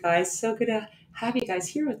today, you guys. So good to have you guys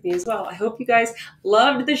here with me as well. I hope you guys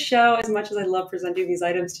loved the show as much as I love presenting these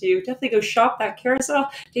items to you. Definitely go shop that carousel.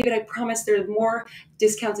 David, I promise there's more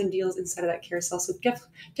discounts and deals inside of that carousel, so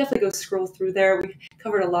definitely go scroll through there. We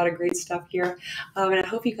covered a lot of great stuff here, and I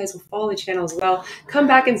hope you guys will follow the channel as well. Come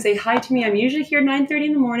back and say hi to me. I'm usually here 9:30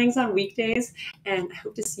 in the mornings on weekdays, and I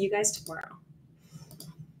hope to see you guys tomorrow.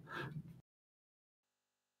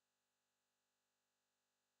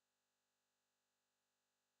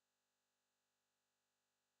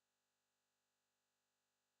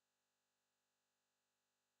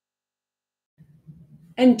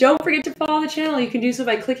 And don't forget to follow the channel. You can do so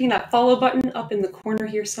by clicking that follow button up in the corner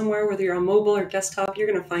here somewhere, whether you're on mobile or desktop, you're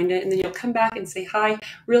going to find it. And then you'll come back and say hi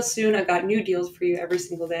real soon. I've got new deals for you every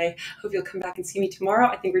single day. Hope you'll come back and see me tomorrow.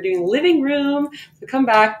 I think we're doing living room. So come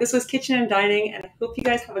back. This was Kitchen and Dining, and I hope you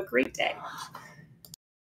guys have a great day.